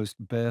into the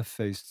most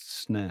barefaced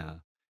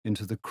snare,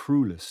 into the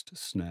cruelest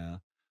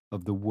snare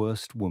of the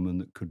worst woman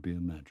that could be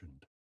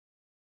imagined.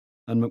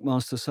 And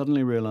McMaster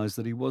suddenly realized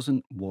that he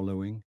wasn't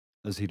wallowing,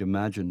 as he'd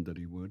imagined that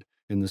he would,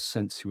 in the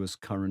sensuous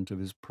current of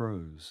his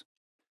prose.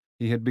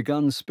 He had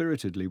begun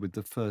spiritedly with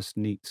the first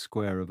neat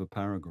square of a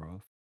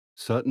paragraph.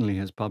 Certainly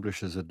his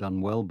publishers had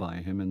done well by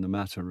him in the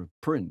matter of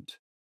print.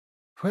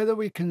 Whether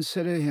we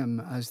consider him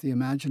as the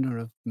imaginer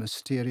of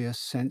mysterious,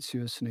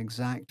 sensuous, and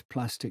exact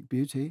plastic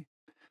beauty,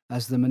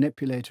 as the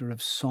manipulator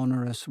of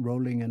sonorous,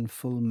 rolling and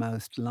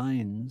full-mouthed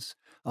lines,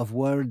 of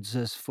words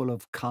as full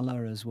of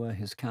colour as were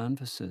his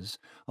canvases,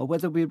 or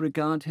whether we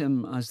regard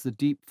him as the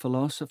deep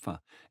philosopher,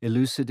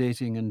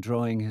 elucidating and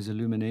drawing his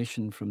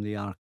illumination from the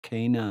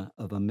arcana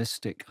of a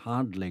mystic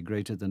hardly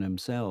greater than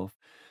himself,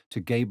 to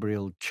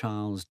Gabriel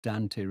Charles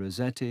Dante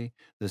Rossetti,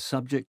 the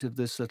subject of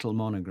this little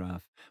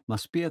monograph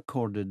must be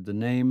accorded the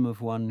name of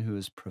one who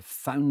has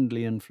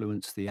profoundly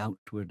influenced the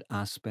outward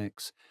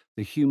aspects,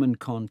 the human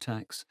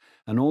contacts,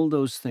 and all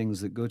those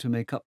things that go to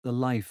make up the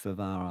life of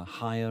our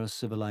higher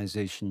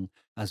civilization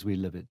as we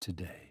live it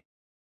today.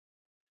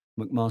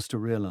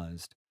 McMaster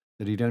realized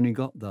that he'd only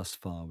got thus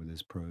far with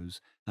his prose,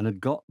 and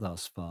had got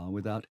thus far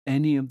without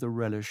any of the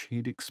relish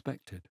he'd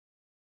expected.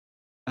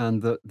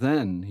 And that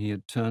then he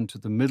had turned to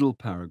the middle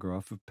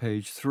paragraph of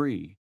page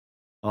 3,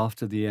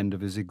 after the end of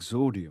his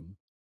exordium.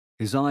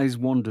 His eyes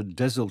wandered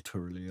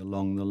desultorily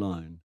along the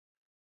line.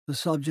 The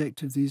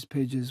subject of these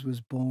pages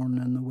was born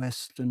in the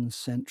western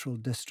central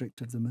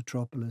district of the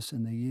metropolis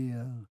in the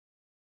year.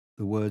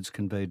 The words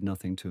conveyed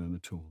nothing to him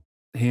at all.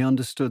 He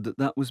understood that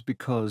that was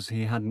because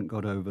he hadn't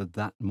got over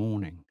that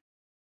morning.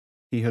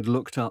 He had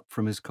looked up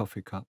from his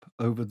coffee cup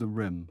over the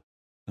rim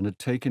and had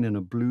taken in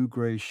a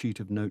blue-grey sheet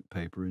of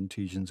notepaper in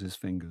Tidjens's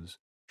fingers,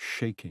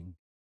 shaking,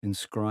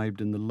 inscribed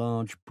in the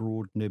large,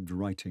 broad-nibbed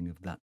writing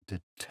of that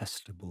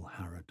detestable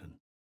harridan.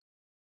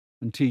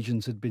 And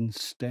Tidjens had been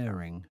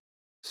staring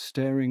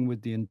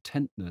with the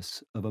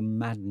intentness of a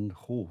maddened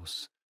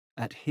horse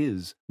at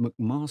his,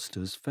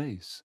 McMaster's,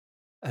 face.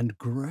 And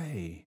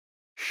grey,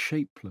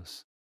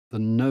 shapeless, the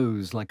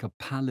nose like a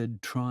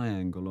pallid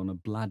triangle on a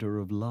bladder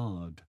of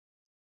lard.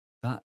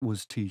 That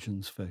was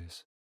Tidjens'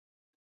 face.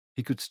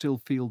 He could still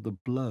feel the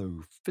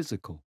blow,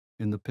 physical,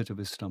 in the pit of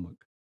his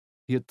stomach.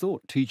 He had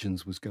thought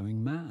Tidjens was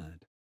going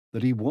mad,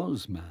 that he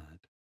was mad.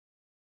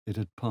 It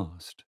had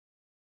passed.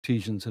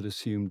 Tidjens had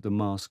assumed the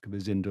mask of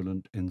his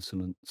indolent,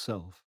 insolent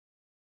self.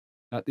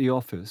 At the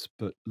office,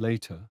 but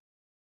later,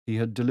 he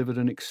had delivered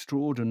an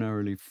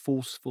extraordinarily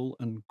forceful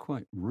and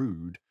quite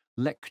rude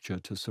lecture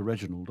to Sir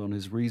Reginald on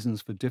his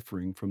reasons for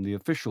differing from the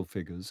official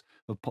figures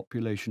of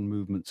population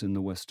movements in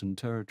the Western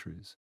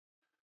Territories.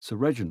 Sir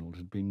Reginald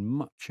had been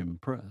much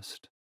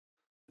impressed.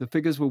 The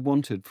figures were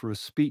wanted for a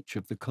speech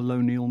of the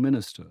colonial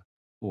minister,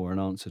 or an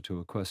answer to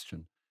a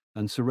question,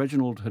 and Sir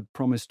Reginald had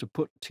promised to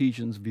put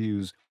Tidjens'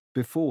 views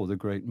before the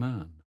great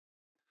man.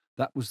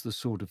 That was the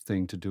sort of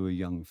thing to do a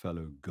young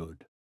fellow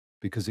good,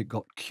 because it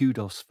got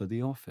kudos for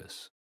the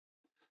office.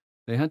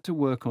 They had to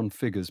work on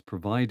figures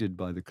provided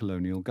by the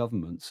colonial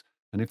governments,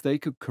 and if they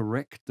could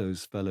correct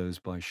those fellows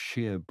by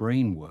sheer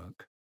brain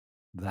work,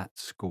 that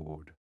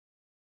scored.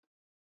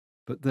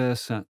 But there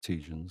sat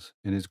Tidjens,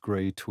 in his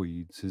grey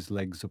tweeds, his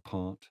legs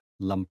apart,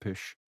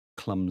 lumpish,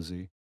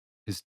 clumsy,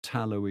 his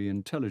tallowy,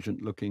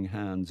 intelligent-looking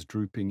hands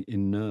drooping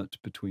inert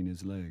between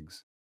his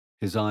legs,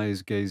 his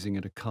eyes gazing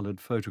at a coloured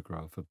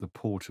photograph of the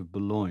port of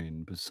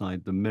Boulogne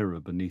beside the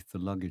mirror beneath the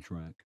luggage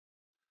rack.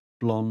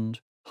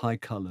 Blonde,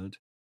 high-coloured,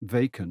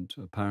 vacant,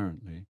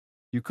 apparently,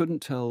 you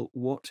couldn't tell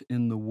what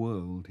in the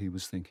world he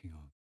was thinking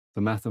of.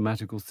 The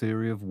mathematical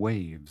theory of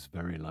waves,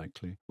 very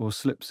likely, or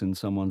slips in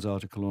someone's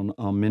article on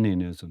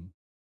Arminianism.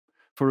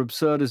 For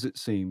absurd as it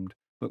seemed,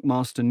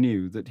 McMaster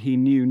knew that he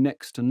knew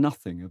next to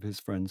nothing of his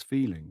friend's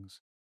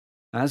feelings.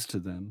 As to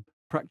them,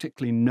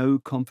 practically no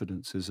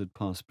confidences had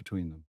passed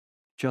between them.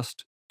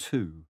 Just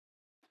two.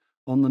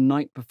 On the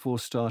night before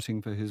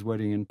starting for his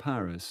wedding in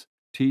Paris,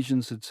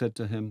 Tidjens had said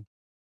to him,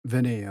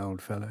 "Vinny,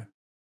 old fellow,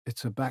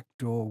 it's a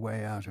backdoor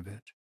way out of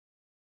it.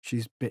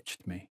 She's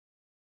bitched me."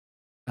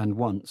 And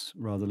once,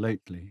 rather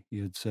lately, he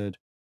had said,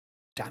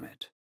 "Damn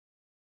it,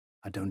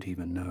 I don't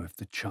even know if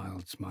the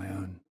child's my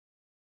own."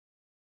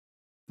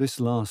 This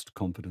last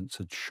confidence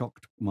had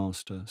shocked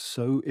Master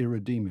so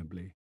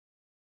irredeemably.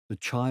 The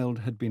child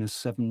had been a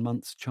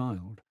 7-month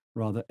child,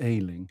 rather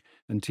ailing,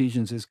 and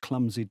Tidjens's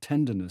clumsy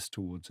tenderness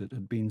towards it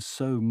had been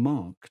so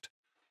marked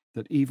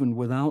that even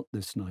without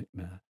this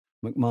nightmare,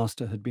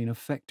 McMaster had been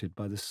affected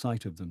by the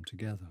sight of them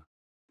together.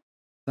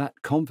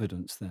 That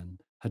confidence, then,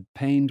 had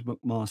pained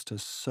McMaster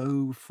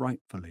so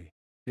frightfully,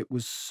 it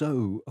was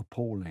so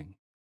appalling,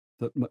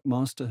 that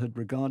McMaster had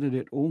regarded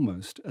it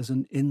almost as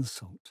an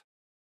insult.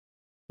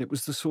 It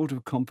was the sort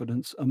of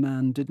confidence a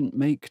man didn't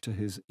make to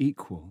his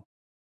equal,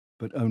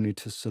 but only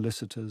to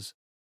solicitors,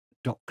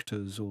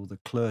 doctors, or the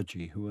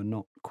clergy who are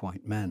not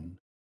quite men.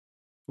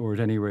 Or at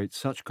any rate,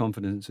 such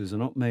confidences are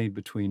not made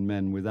between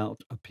men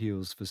without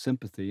appeals for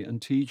sympathy,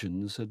 and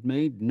Tidjens had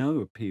made no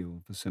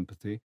appeal for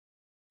sympathy.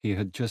 He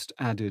had just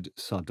added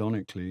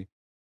sardonically,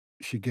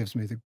 "She gives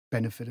me the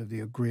benefit of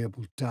the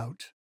agreeable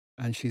doubt,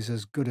 and she's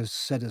as good as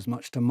said as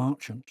much to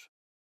Marchant."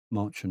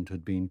 Marchant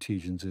had been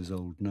Tidjens's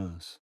old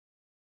nurse.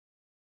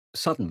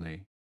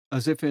 Suddenly,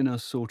 as if in a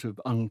sort of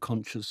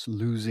unconscious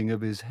losing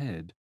of his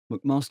head,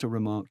 McMaster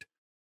remarked,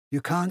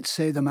 "You can't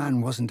say the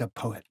man wasn't a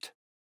poet."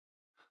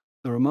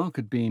 The remark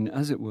had been,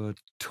 as it were,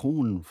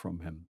 torn from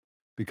him,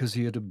 because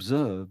he had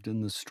observed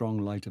in the strong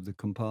light of the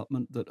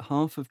compartment that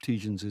half of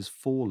Tidjens's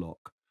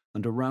forelock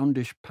and a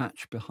roundish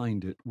patch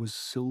behind it was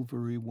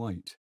silvery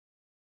white.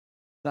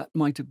 That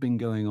might have been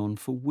going on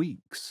for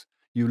weeks.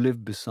 You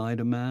live beside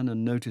a man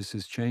and notice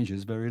his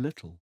changes very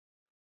little.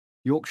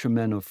 Yorkshire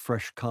men of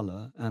fresh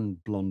colour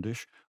and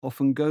blondish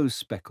often go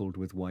speckled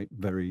with white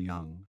very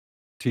young.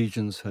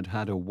 Tidgens had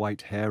had a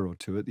white hair or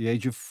two at the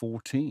age of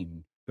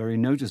 14, very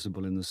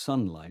noticeable in the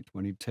sunlight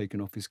when he'd taken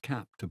off his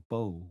cap to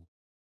bowl.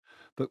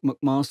 But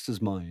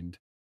McMaster's mind,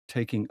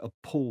 taking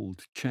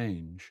appalled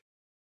change,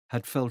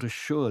 had felt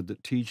assured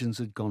that Tidgens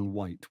had gone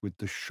white with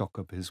the shock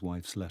of his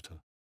wife's letter.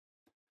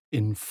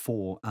 In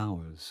 4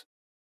 hours.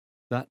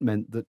 That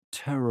meant that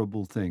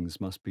terrible things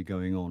must be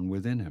going on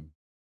within him.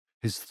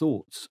 His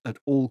thoughts, at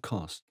all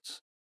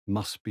costs,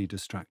 must be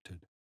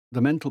distracted.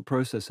 The mental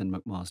process in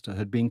McMaster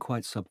had been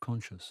quite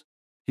subconscious.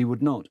 He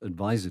would not,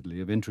 advisedly,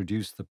 have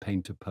introduced the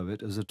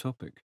painter-poet as a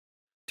topic.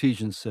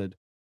 Tidgens said,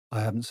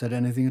 I haven't said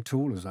anything at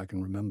all as I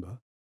can remember.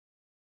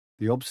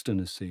 The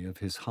obstinacy of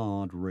his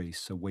hard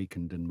race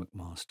awakened in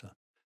McMaster.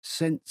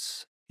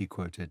 Since, he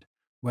quoted,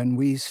 when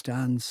we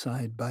stand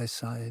side by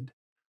side,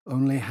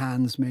 only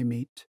hands may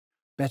meet.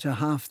 Better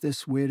half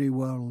this weary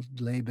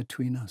world lay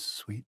between us,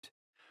 sweet.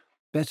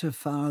 Better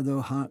far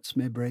though hearts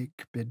may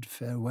break, bid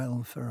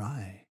farewell for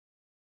aye,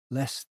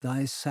 lest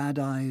thy sad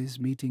eyes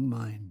meeting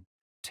mine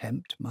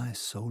tempt my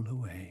soul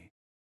away.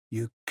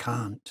 You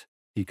can't,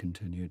 he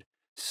continued,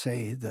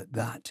 say that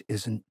that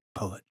isn't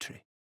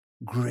poetry.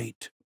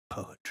 Great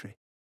poetry.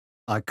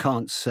 I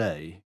can't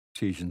say,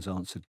 Tidgens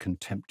answered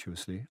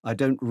contemptuously. I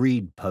don't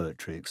read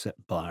poetry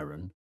except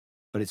Byron,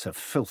 but it's a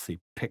filthy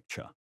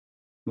picture.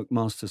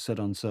 McMaster said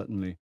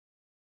uncertainly,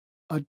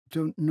 I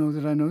don't know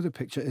that I know the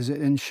picture. Is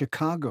it in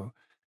Chicago?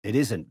 It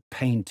isn't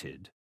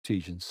painted,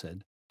 Tidgens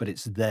said, but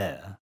it's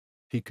there.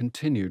 He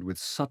continued with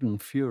sudden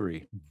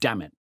fury.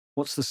 Damn it,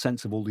 what's the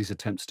sense of all these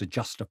attempts to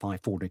justify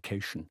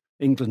fornication?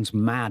 England's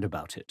mad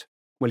about it.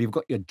 Well, you've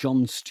got your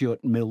John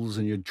Stuart Mills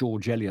and your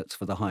George Eliots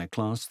for the higher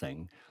class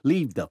thing.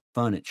 Leave the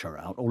furniture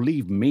out, or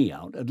leave me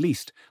out. At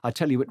least, I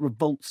tell you, it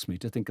revolts me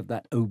to think of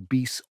that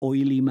obese,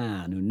 oily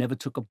man who never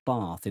took a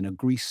bath in a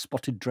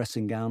grease-spotted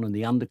dressing gown and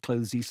the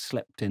underclothes he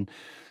slept in,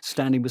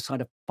 standing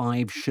beside a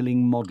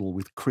 5-shilling model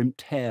with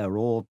crimped hair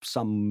or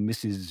some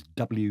Mrs.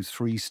 W.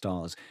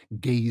 3-stars,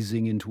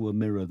 gazing into a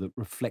mirror that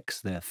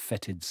reflects their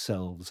fetid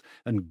selves,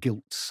 and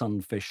gilt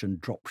sunfish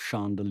and drop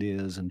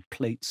chandeliers and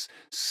plates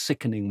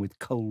sickening with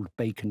cold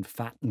bacon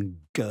fat and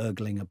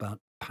gurgling about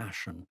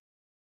passion.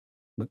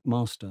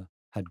 McMaster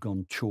had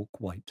gone chalk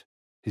white,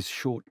 his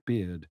short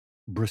beard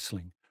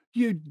bristling.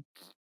 You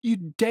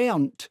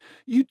daren't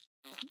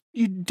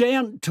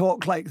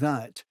talk like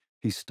that,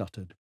 he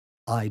stuttered.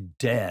 I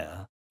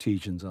dare,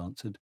 Tidgens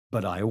answered,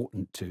 but I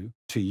oughtn't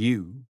to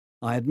you.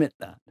 I admit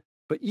that.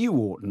 But you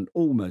oughtn't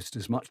almost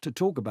as much to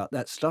talk about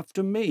that stuff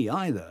to me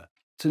either.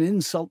 It's an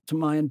insult to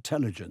my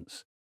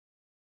intelligence.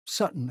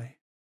 Certainly,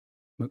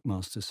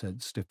 McMaster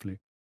said stiffly.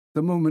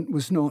 The moment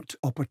was not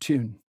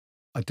opportune.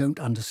 I don't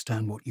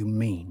understand what you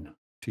mean,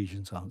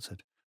 Tidgens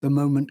answered. The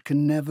moment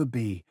can never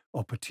be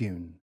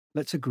opportune.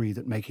 Let's agree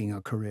that making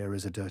a career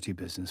is a dirty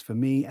business, for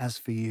me as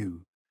for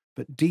you.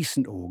 But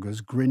decent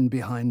augurs grin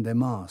behind their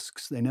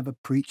masks. They never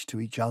preach to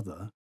each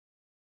other.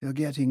 You're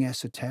getting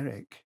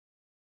esoteric,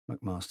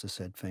 McMaster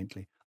said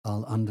faintly.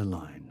 I'll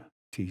underline,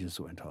 Tidgens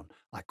went on.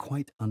 I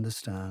quite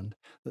understand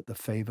that the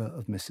favour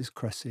of Mrs.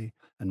 Cressy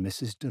and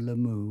Mrs. de la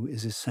Mue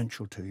is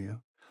essential to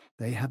you.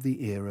 They have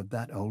the ear of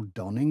that old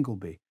Don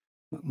Ingleby.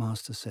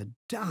 McMaster said,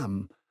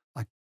 Damn!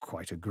 I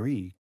quite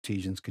agree,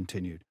 Tidgens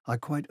continued. I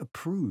quite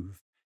approve.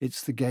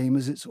 It's the game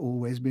as it's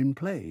always been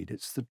played.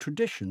 It's the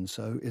tradition,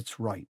 so it's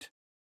right.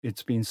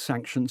 It's been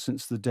sanctioned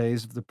since the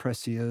days of the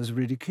Précieux's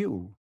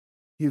ridicule.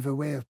 You've a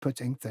way of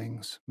putting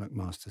things,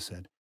 McMaster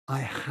said. I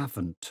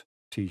haven't,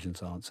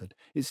 Tidgens answered.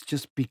 It's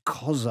just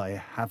because I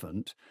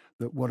haven't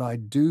that what I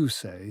do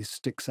say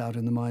sticks out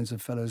in the minds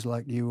of fellows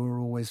like you who are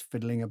always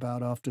fiddling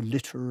about after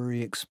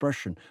literary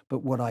expression.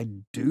 But what I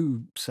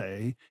do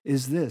say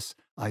is this.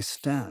 I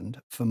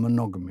stand for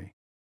monogamy.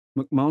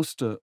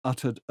 McMaster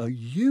uttered a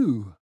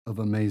 "you" of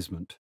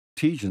amazement.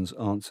 Tidgens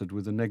answered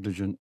with a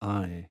negligent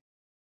 "I."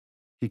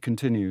 He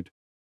continued,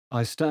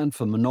 I stand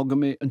for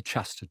monogamy and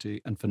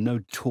chastity and for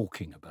no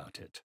talking about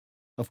it.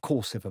 Of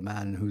course, if a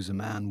man who's a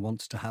man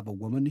wants to have a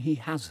woman, he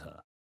has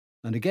her.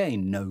 And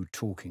again, no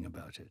talking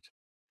about it.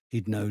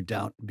 He'd no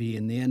doubt be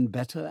in the end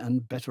better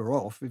and better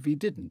off if he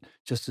didn't,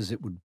 just as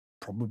it would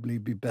probably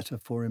be better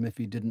for him if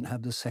he didn't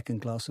have the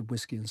second glass of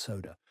whiskey and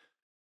soda.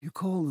 You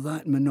call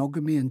that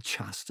monogamy and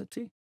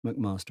chastity?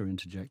 McMaster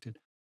interjected.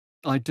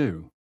 I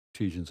do,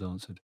 Tidgens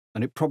answered.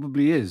 And it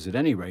probably is. At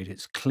any rate,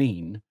 it's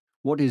clean.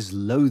 What is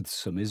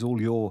loathsome is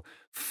all your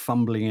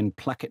fumbling in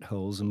placket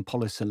holes and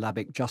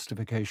polysyllabic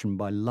justification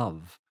by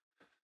love.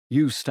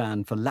 You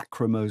stand for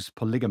lachrymose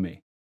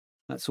polygamy.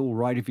 That's all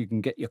right if you can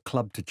get your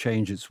club to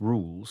change its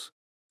rules.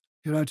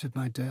 You're out of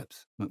my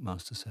depth,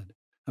 McMaster said.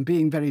 I'm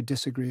being very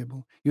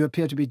disagreeable. You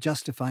appear to be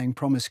justifying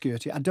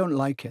promiscuity. I don't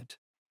like it.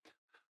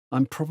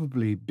 I'm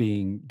probably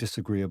being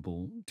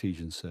disagreeable,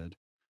 Tidgens said.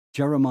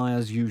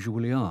 Jeremiahs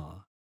usually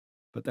are.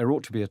 But there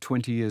ought to be a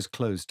 20 years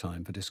close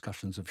time for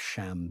discussions of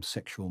sham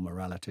sexual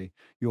morality.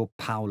 Your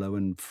Paolo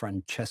and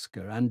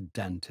Francesca and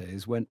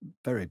Dante's went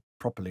very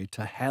properly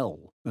to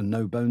hell, and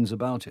no bones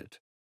about it.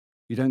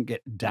 You don't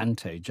get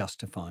Dante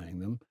justifying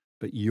them,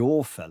 but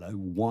your fellow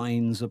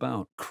whines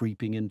about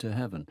creeping into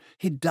heaven.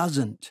 He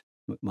doesn't,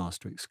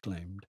 McMaster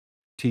exclaimed.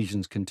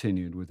 Tietjens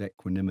continued with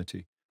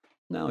equanimity.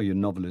 Now your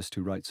novelist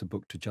who writes a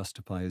book to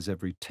justify his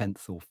every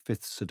 10th or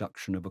 5th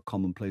seduction of a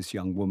commonplace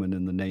young woman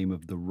in the name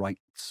of the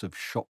rights of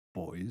shop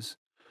boys.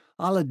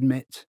 I'll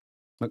admit,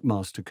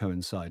 McMaster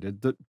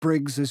coincided, that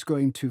Briggs is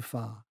going too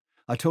far.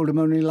 I told him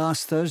only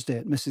last Thursday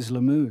at Mrs.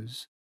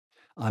 Lamou's.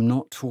 I'm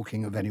not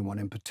talking of anyone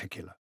in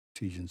particular,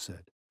 Tietjens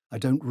said. I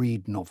don't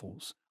read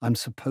novels. I'm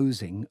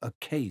supposing a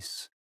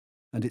case.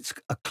 And it's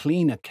a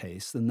cleaner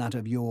case than that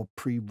of your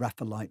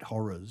pre-Raphaelite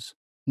horrors.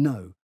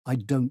 No, I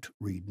don't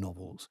read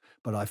novels,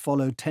 but I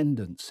follow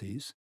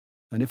tendencies.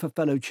 And if a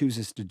fellow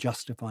chooses to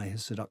justify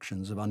his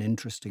seductions of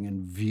uninteresting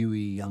and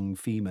viewy young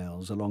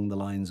females along the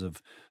lines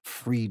of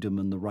freedom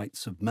and the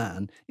rights of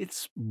man,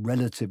 it's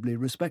relatively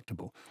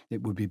respectable.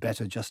 It would be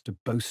better just to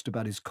boast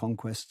about his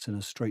conquests in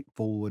a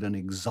straightforward and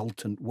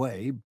exultant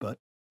way, but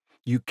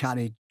you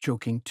carry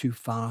joking too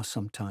far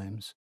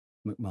sometimes,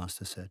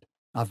 McMaster said.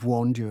 I've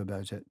warned you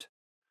about it.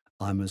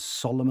 I'm as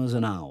solemn as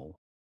an owl,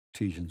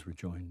 Tietjens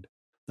rejoined.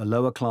 The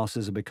lower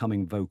classes are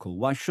becoming vocal.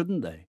 Why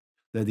shouldn't they?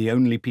 They're the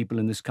only people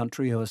in this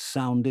country who are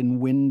sound in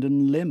wind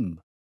and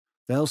limb.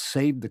 They'll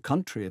save the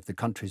country if the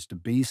country's to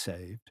be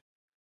saved.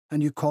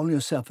 And you call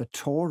yourself a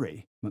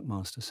Tory,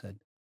 McMaster said.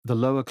 The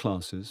lower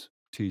classes,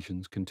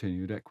 Tietjens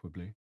continued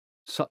equably,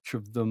 such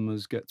of them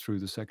as get through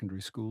the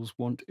secondary schools,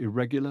 want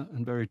irregular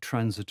and very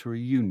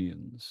transitory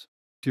unions.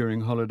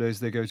 During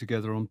holidays, they go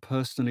together on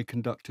personally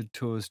conducted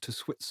tours to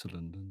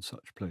Switzerland and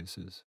such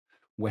places.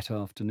 Wet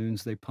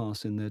afternoons, they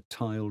pass in their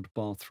tiled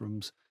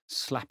bathrooms,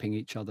 slapping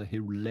each other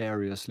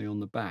hilariously on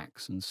the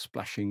backs and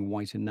splashing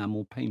white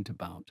enamel paint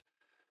about.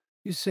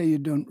 You say you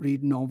don't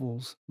read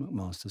novels,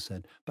 McMaster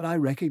said, but I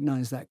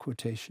recognize that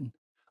quotation.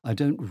 I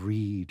don't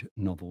read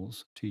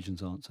novels,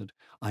 Tietjens answered.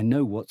 I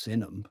know what's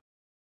in 'em.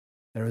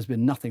 There has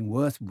been nothing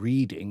worth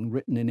reading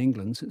written in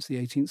England since the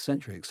 18th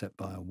century, except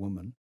by a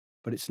woman.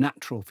 But it's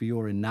natural for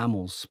your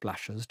enamel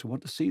splashers to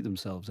want to see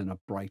themselves in a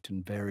bright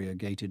and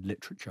variegated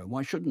literature.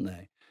 Why shouldn't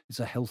they? It's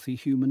a healthy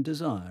human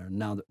desire, and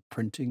now that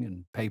printing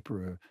and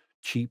paper are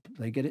cheap,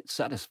 they get it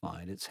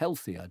satisfied. It's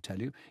healthy, I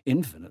tell you,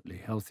 infinitely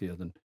healthier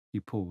than... He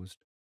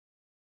paused.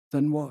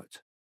 Then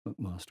what?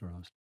 McMaster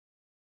asked.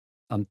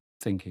 I'm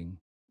thinking,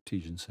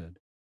 Tietjens said.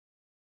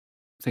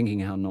 Thinking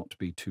how not to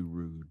be too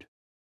rude.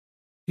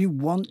 You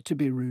want to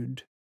be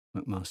rude,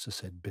 McMaster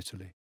said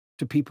bitterly,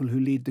 to people who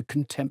lead the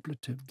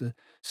contemplative, the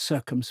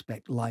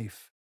circumspect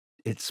life.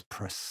 It's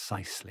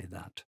precisely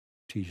that,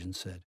 Tietjens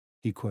said.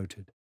 He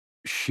quoted,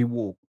 She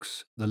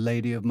walks, the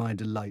lady of my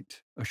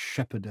delight, a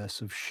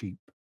shepherdess of sheep.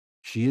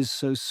 She is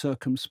so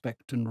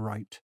circumspect and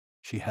right,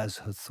 she has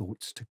her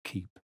thoughts to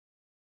keep.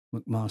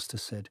 McMaster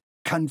said,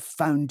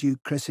 Confound you,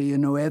 Chrissy, you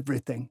know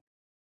everything.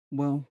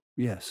 Well,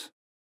 yes,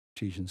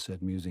 Tietjens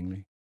said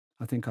musingly.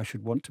 I think I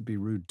should want to be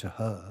rude to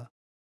her.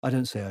 I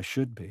don't say I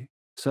should be.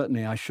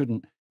 Certainly I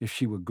shouldn't if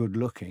she were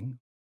good-looking,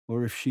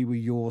 or if she were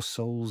your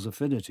soul's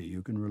affinity.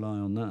 You can rely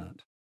on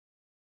that.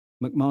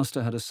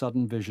 McMaster had a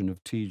sudden vision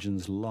of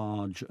Tietjens'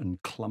 large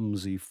and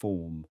clumsy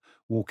form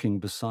walking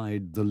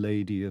beside the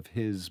lady of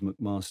his,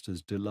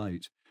 McMaster's,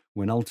 delight,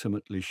 when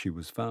ultimately she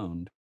was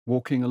found,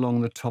 walking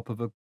along the top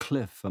of a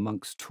cliff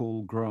amongst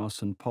tall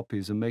grass and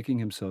poppies and making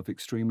himself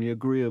extremely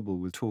agreeable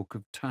with talk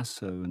of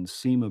Tasso and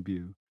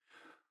Cimabue.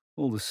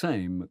 All the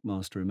same,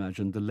 McMaster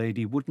imagined, the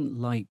lady wouldn't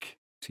like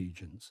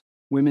Tietjens.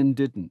 Women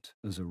didn't,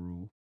 as a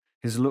rule.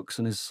 His looks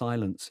and his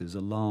silences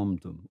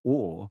alarmed them,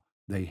 or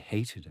they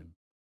hated him,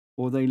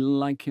 or they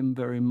like him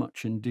very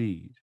much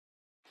indeed.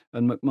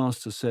 And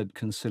McMaster said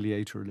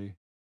conciliatorily,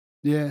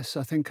 Yes,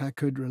 I think I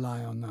could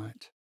rely on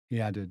that. He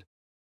added,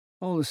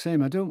 All the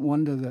same, I don't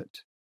wonder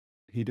that...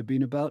 He'd have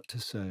been about to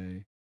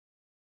say,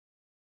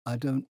 I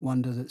don't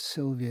wonder that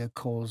Sylvia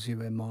calls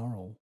you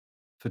immoral.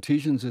 For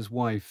Tietjens'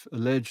 wife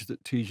alleged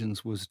that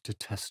Tietjens was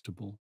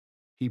detestable.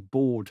 He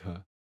bored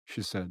her,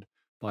 she said,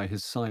 by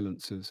his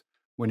silences.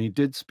 When he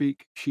did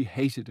speak, she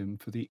hated him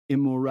for the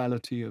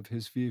immorality of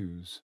his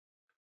views.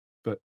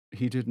 But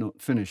he did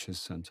not finish his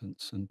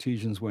sentence, and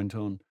Tietjens went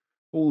on,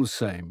 All the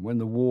same, when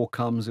the war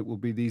comes, it will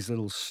be these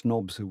little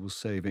snobs who will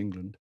save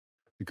England,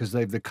 because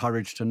they've the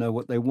courage to know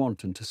what they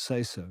want and to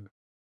say so.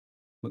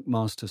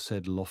 McMaster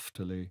said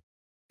loftily,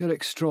 You're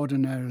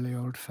extraordinarily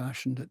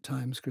old-fashioned at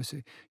times,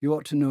 Chrissy. You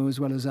ought to know as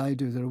well as I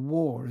do that a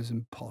war is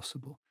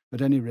impossible,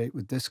 at any rate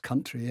with this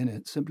country in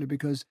it, simply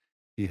because...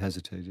 He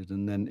hesitated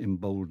and then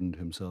emboldened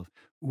himself.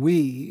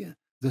 We,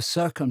 the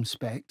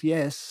circumspect,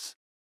 yes,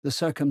 the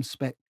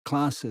circumspect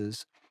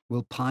classes,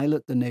 will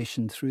pilot the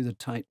nation through the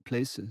tight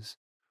places.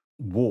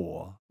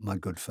 War, my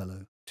good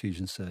fellow,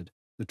 Tietjens said.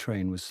 The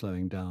train was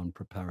slowing down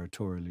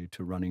preparatorily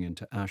to running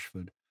into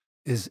Ashford.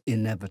 Is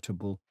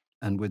inevitable,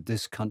 and with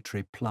this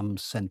country plumb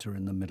centre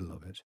in the middle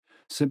of it,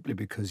 simply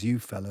because you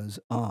fellows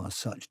are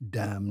such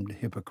damned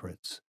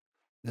hypocrites.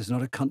 There's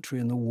not a country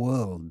in the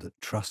world that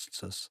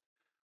trusts us.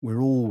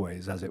 We're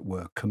always, as it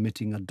were,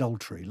 committing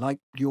adultery, like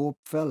your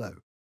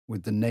fellow,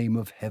 with the name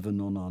of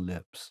heaven on our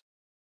lips."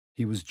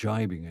 He was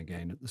jibing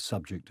again at the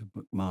subject of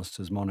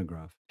McMaster's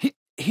monograph.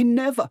 He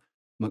never,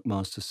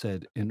 McMaster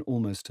said in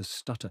almost a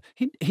stutter,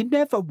 he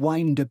never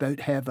whined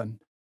about heaven."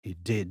 "He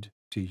did,"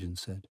 Tejan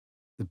said.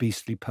 "The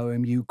beastly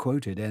poem you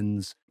quoted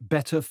ends,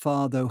 'Better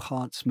far though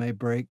hearts may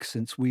break,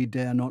 since we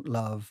dare not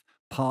love,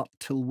 part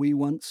till we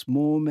once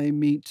more may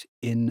meet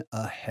in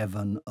a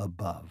heaven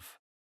above.'"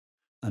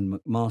 And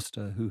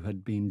McMaster, who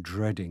had been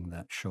dreading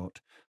that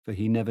shot, for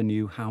he never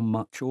knew how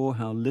much or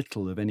how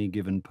little of any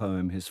given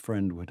poem his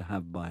friend would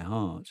have by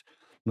heart,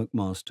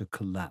 McMaster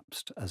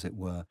collapsed, as it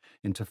were,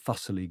 into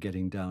fussily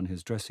getting down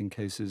his dressing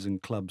cases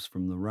and clubs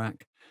from the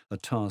rack, a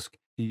task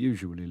he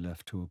usually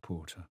left to a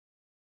porter.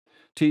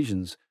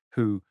 Tegens,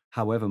 who,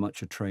 however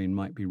much a train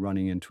might be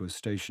running into a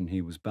station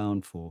he was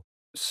bound for,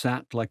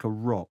 sat like a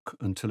rock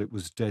until it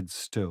was dead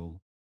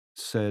still,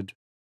 said,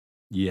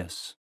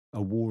 "Yes,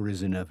 a war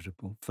is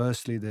inevitable.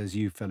 Firstly, there's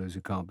you fellows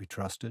who can't be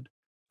trusted.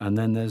 And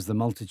then there's the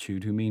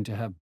multitude who mean to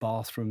have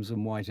bathrooms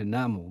and white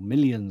enamel,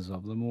 millions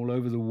of them all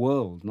over the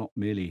world, not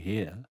merely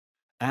here.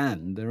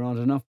 And there aren't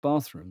enough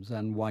bathrooms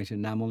and white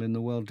enamel in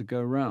the world to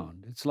go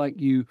round. It's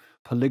like you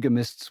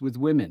polygamists with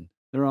women.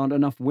 There aren't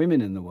enough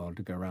women in the world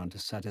to go round to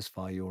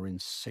satisfy your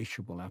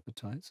insatiable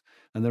appetites.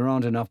 And there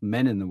aren't enough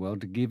men in the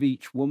world to give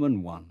each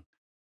woman one.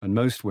 And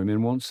most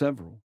women want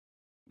several.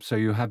 So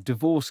you have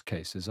divorce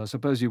cases. I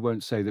suppose you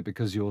won't say that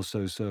because you're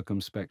so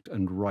circumspect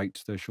and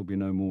right there shall be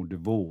no more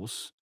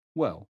divorce.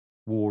 Well,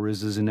 war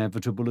is as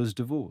inevitable as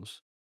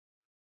divorce."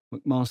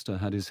 McMaster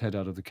had his head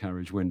out of the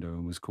carriage window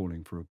and was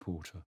calling for a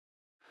porter.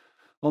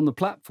 On the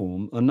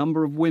platform, a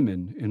number of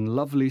women in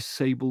lovely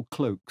sable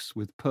cloaks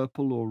with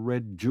purple or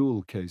red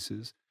jewel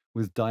cases,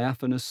 with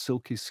diaphanous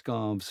silky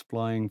scarves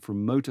flying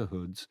from motor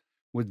hoods,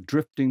 were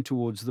drifting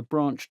towards the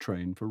branch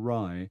train for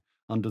Rye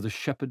under the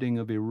shepherding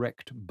of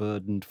erect,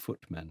 burdened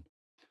footmen.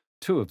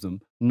 Two of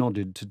them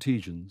nodded to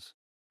Tegens.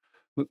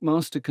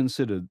 McMaster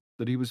considered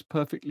that he was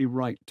perfectly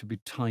right to be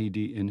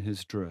tidy in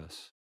his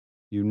dress.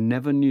 You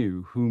never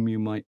knew whom you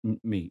might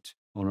meet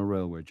on a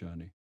railway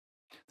journey.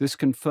 This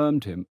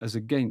confirmed him as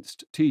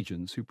against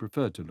Tegens, who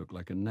preferred to look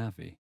like a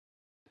navvy.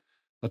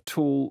 A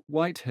tall,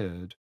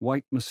 white-haired,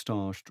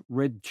 white-moustached,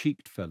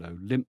 red-cheeked fellow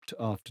limped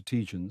after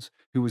Tegens,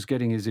 who was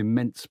getting his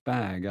immense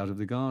bag out of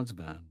the guard's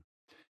van.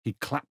 He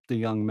clapped the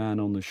young man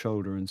on the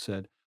shoulder and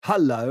said,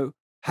 "Hello,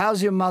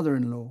 how's your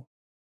mother-in-law?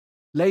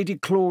 Lady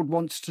Claude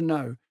wants to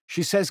know.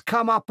 She says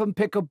come up and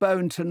pick a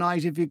bone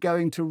tonight if you're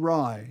going to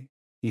Rye."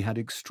 He had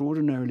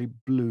extraordinarily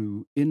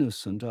blue,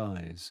 innocent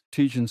eyes.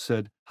 Tejan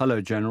said,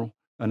 "Hello, General,"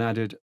 and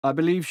added, "I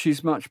believe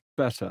she's much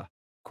better,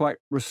 quite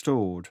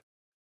restored.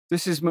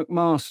 This is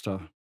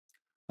McMaster.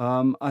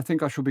 I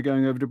think I shall be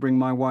going over to bring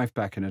my wife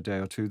back in a day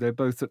or two. They're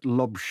both at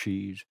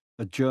Lobschied,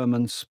 a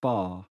German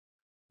spa."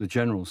 The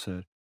General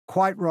said,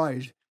 "Quite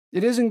right.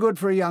 It isn't good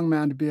for a young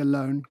man to be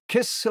alone.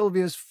 Kiss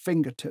Sylvia's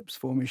fingertips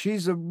for me.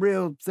 She's a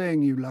real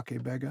thing, you lucky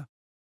beggar."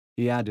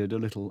 He added a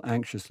little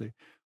anxiously,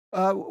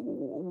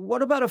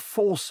 "What about a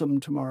foursome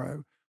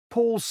tomorrow?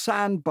 Paul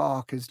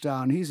Sandbark is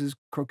down. He's as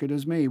crooked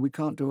as me. We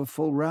can't do a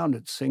full round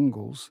at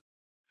singles."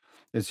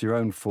 "It's your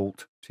own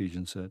fault,"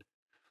 Tejan said.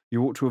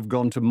 "You ought to have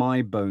gone to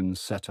my bone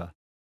setter.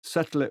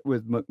 Settle it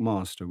with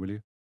McMaster, will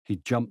you?" He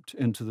jumped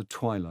into the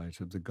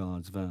twilight of the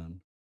guard's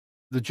van.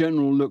 The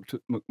General looked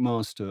at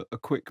McMaster, a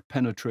quick,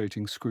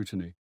 penetrating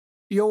scrutiny.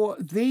 "You're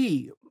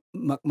the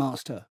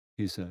McMaster,"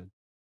 he said.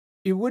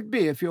 "You would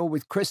be if you're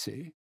with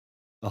Chrissy."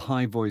 A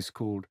high voice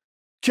called,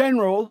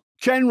 "General,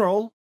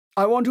 General,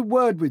 I want a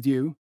word with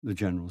you," the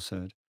General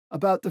said,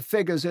 "about the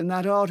figures in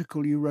that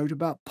article you wrote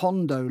about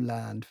Pondo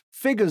land.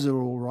 Figures are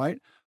all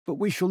right, but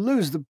we shall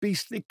lose the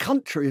beastly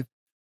country.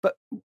 But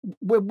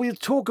we'll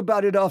talk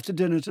about it after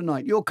dinner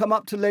tonight. You'll come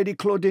up to Lady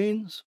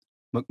Claudine's?"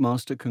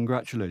 McMaster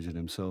congratulated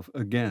himself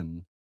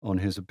again on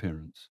his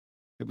appearance.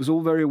 It was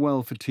all very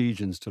well for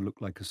Tegens to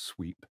look like a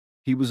sweep.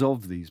 He was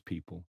of these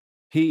people.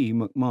 He,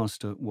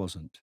 McMaster,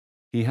 wasn't.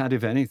 He had,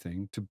 if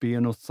anything, to be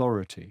an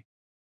authority,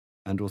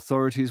 and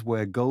authorities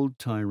wear gold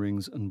tie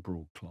rings and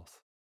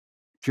broadcloth.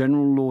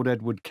 General Lord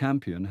Edward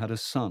Campion had a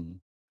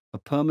son, a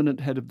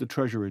permanent head of the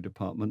Treasury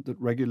Department that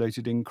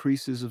regulated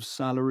increases of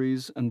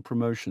salaries and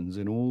promotions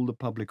in all the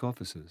public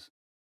offices.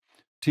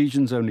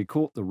 Tegens only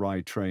caught the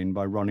Rye train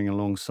by running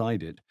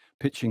alongside it,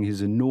 pitching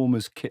his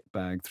enormous kit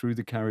bag through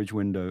the carriage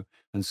window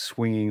and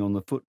swinging on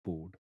the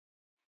footboard.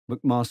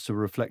 McMaster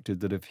reflected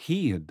that if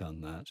he had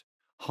done that,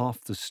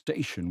 half the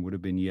station would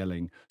have been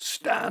yelling,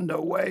 "Stand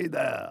away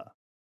there!"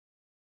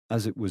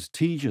 As it was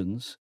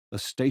Tegens, a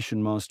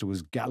station master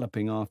was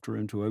galloping after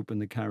him to open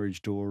the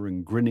carriage door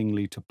and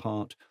grinningly to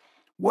part,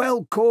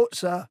 "Well caught,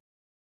 sir,"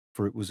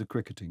 for it was a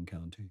cricketing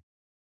county.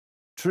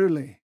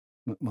 "Truly,"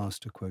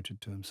 McMaster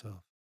quoted to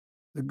himself,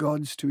 "the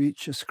gods to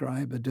each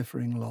ascribe a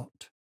differing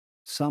lot.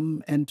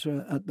 Some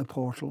enter at the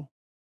portal,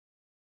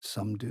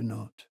 some do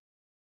not."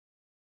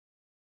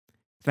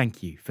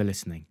 Thank you for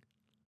listening.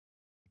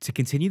 To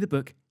continue the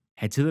book,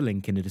 head to the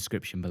link in the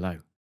description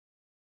below.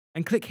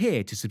 And click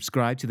here to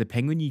subscribe to the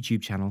Penguin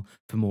YouTube channel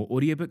for more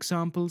audiobook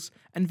samples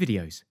and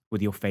videos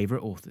with your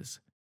favourite authors.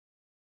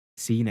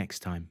 See you next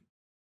time.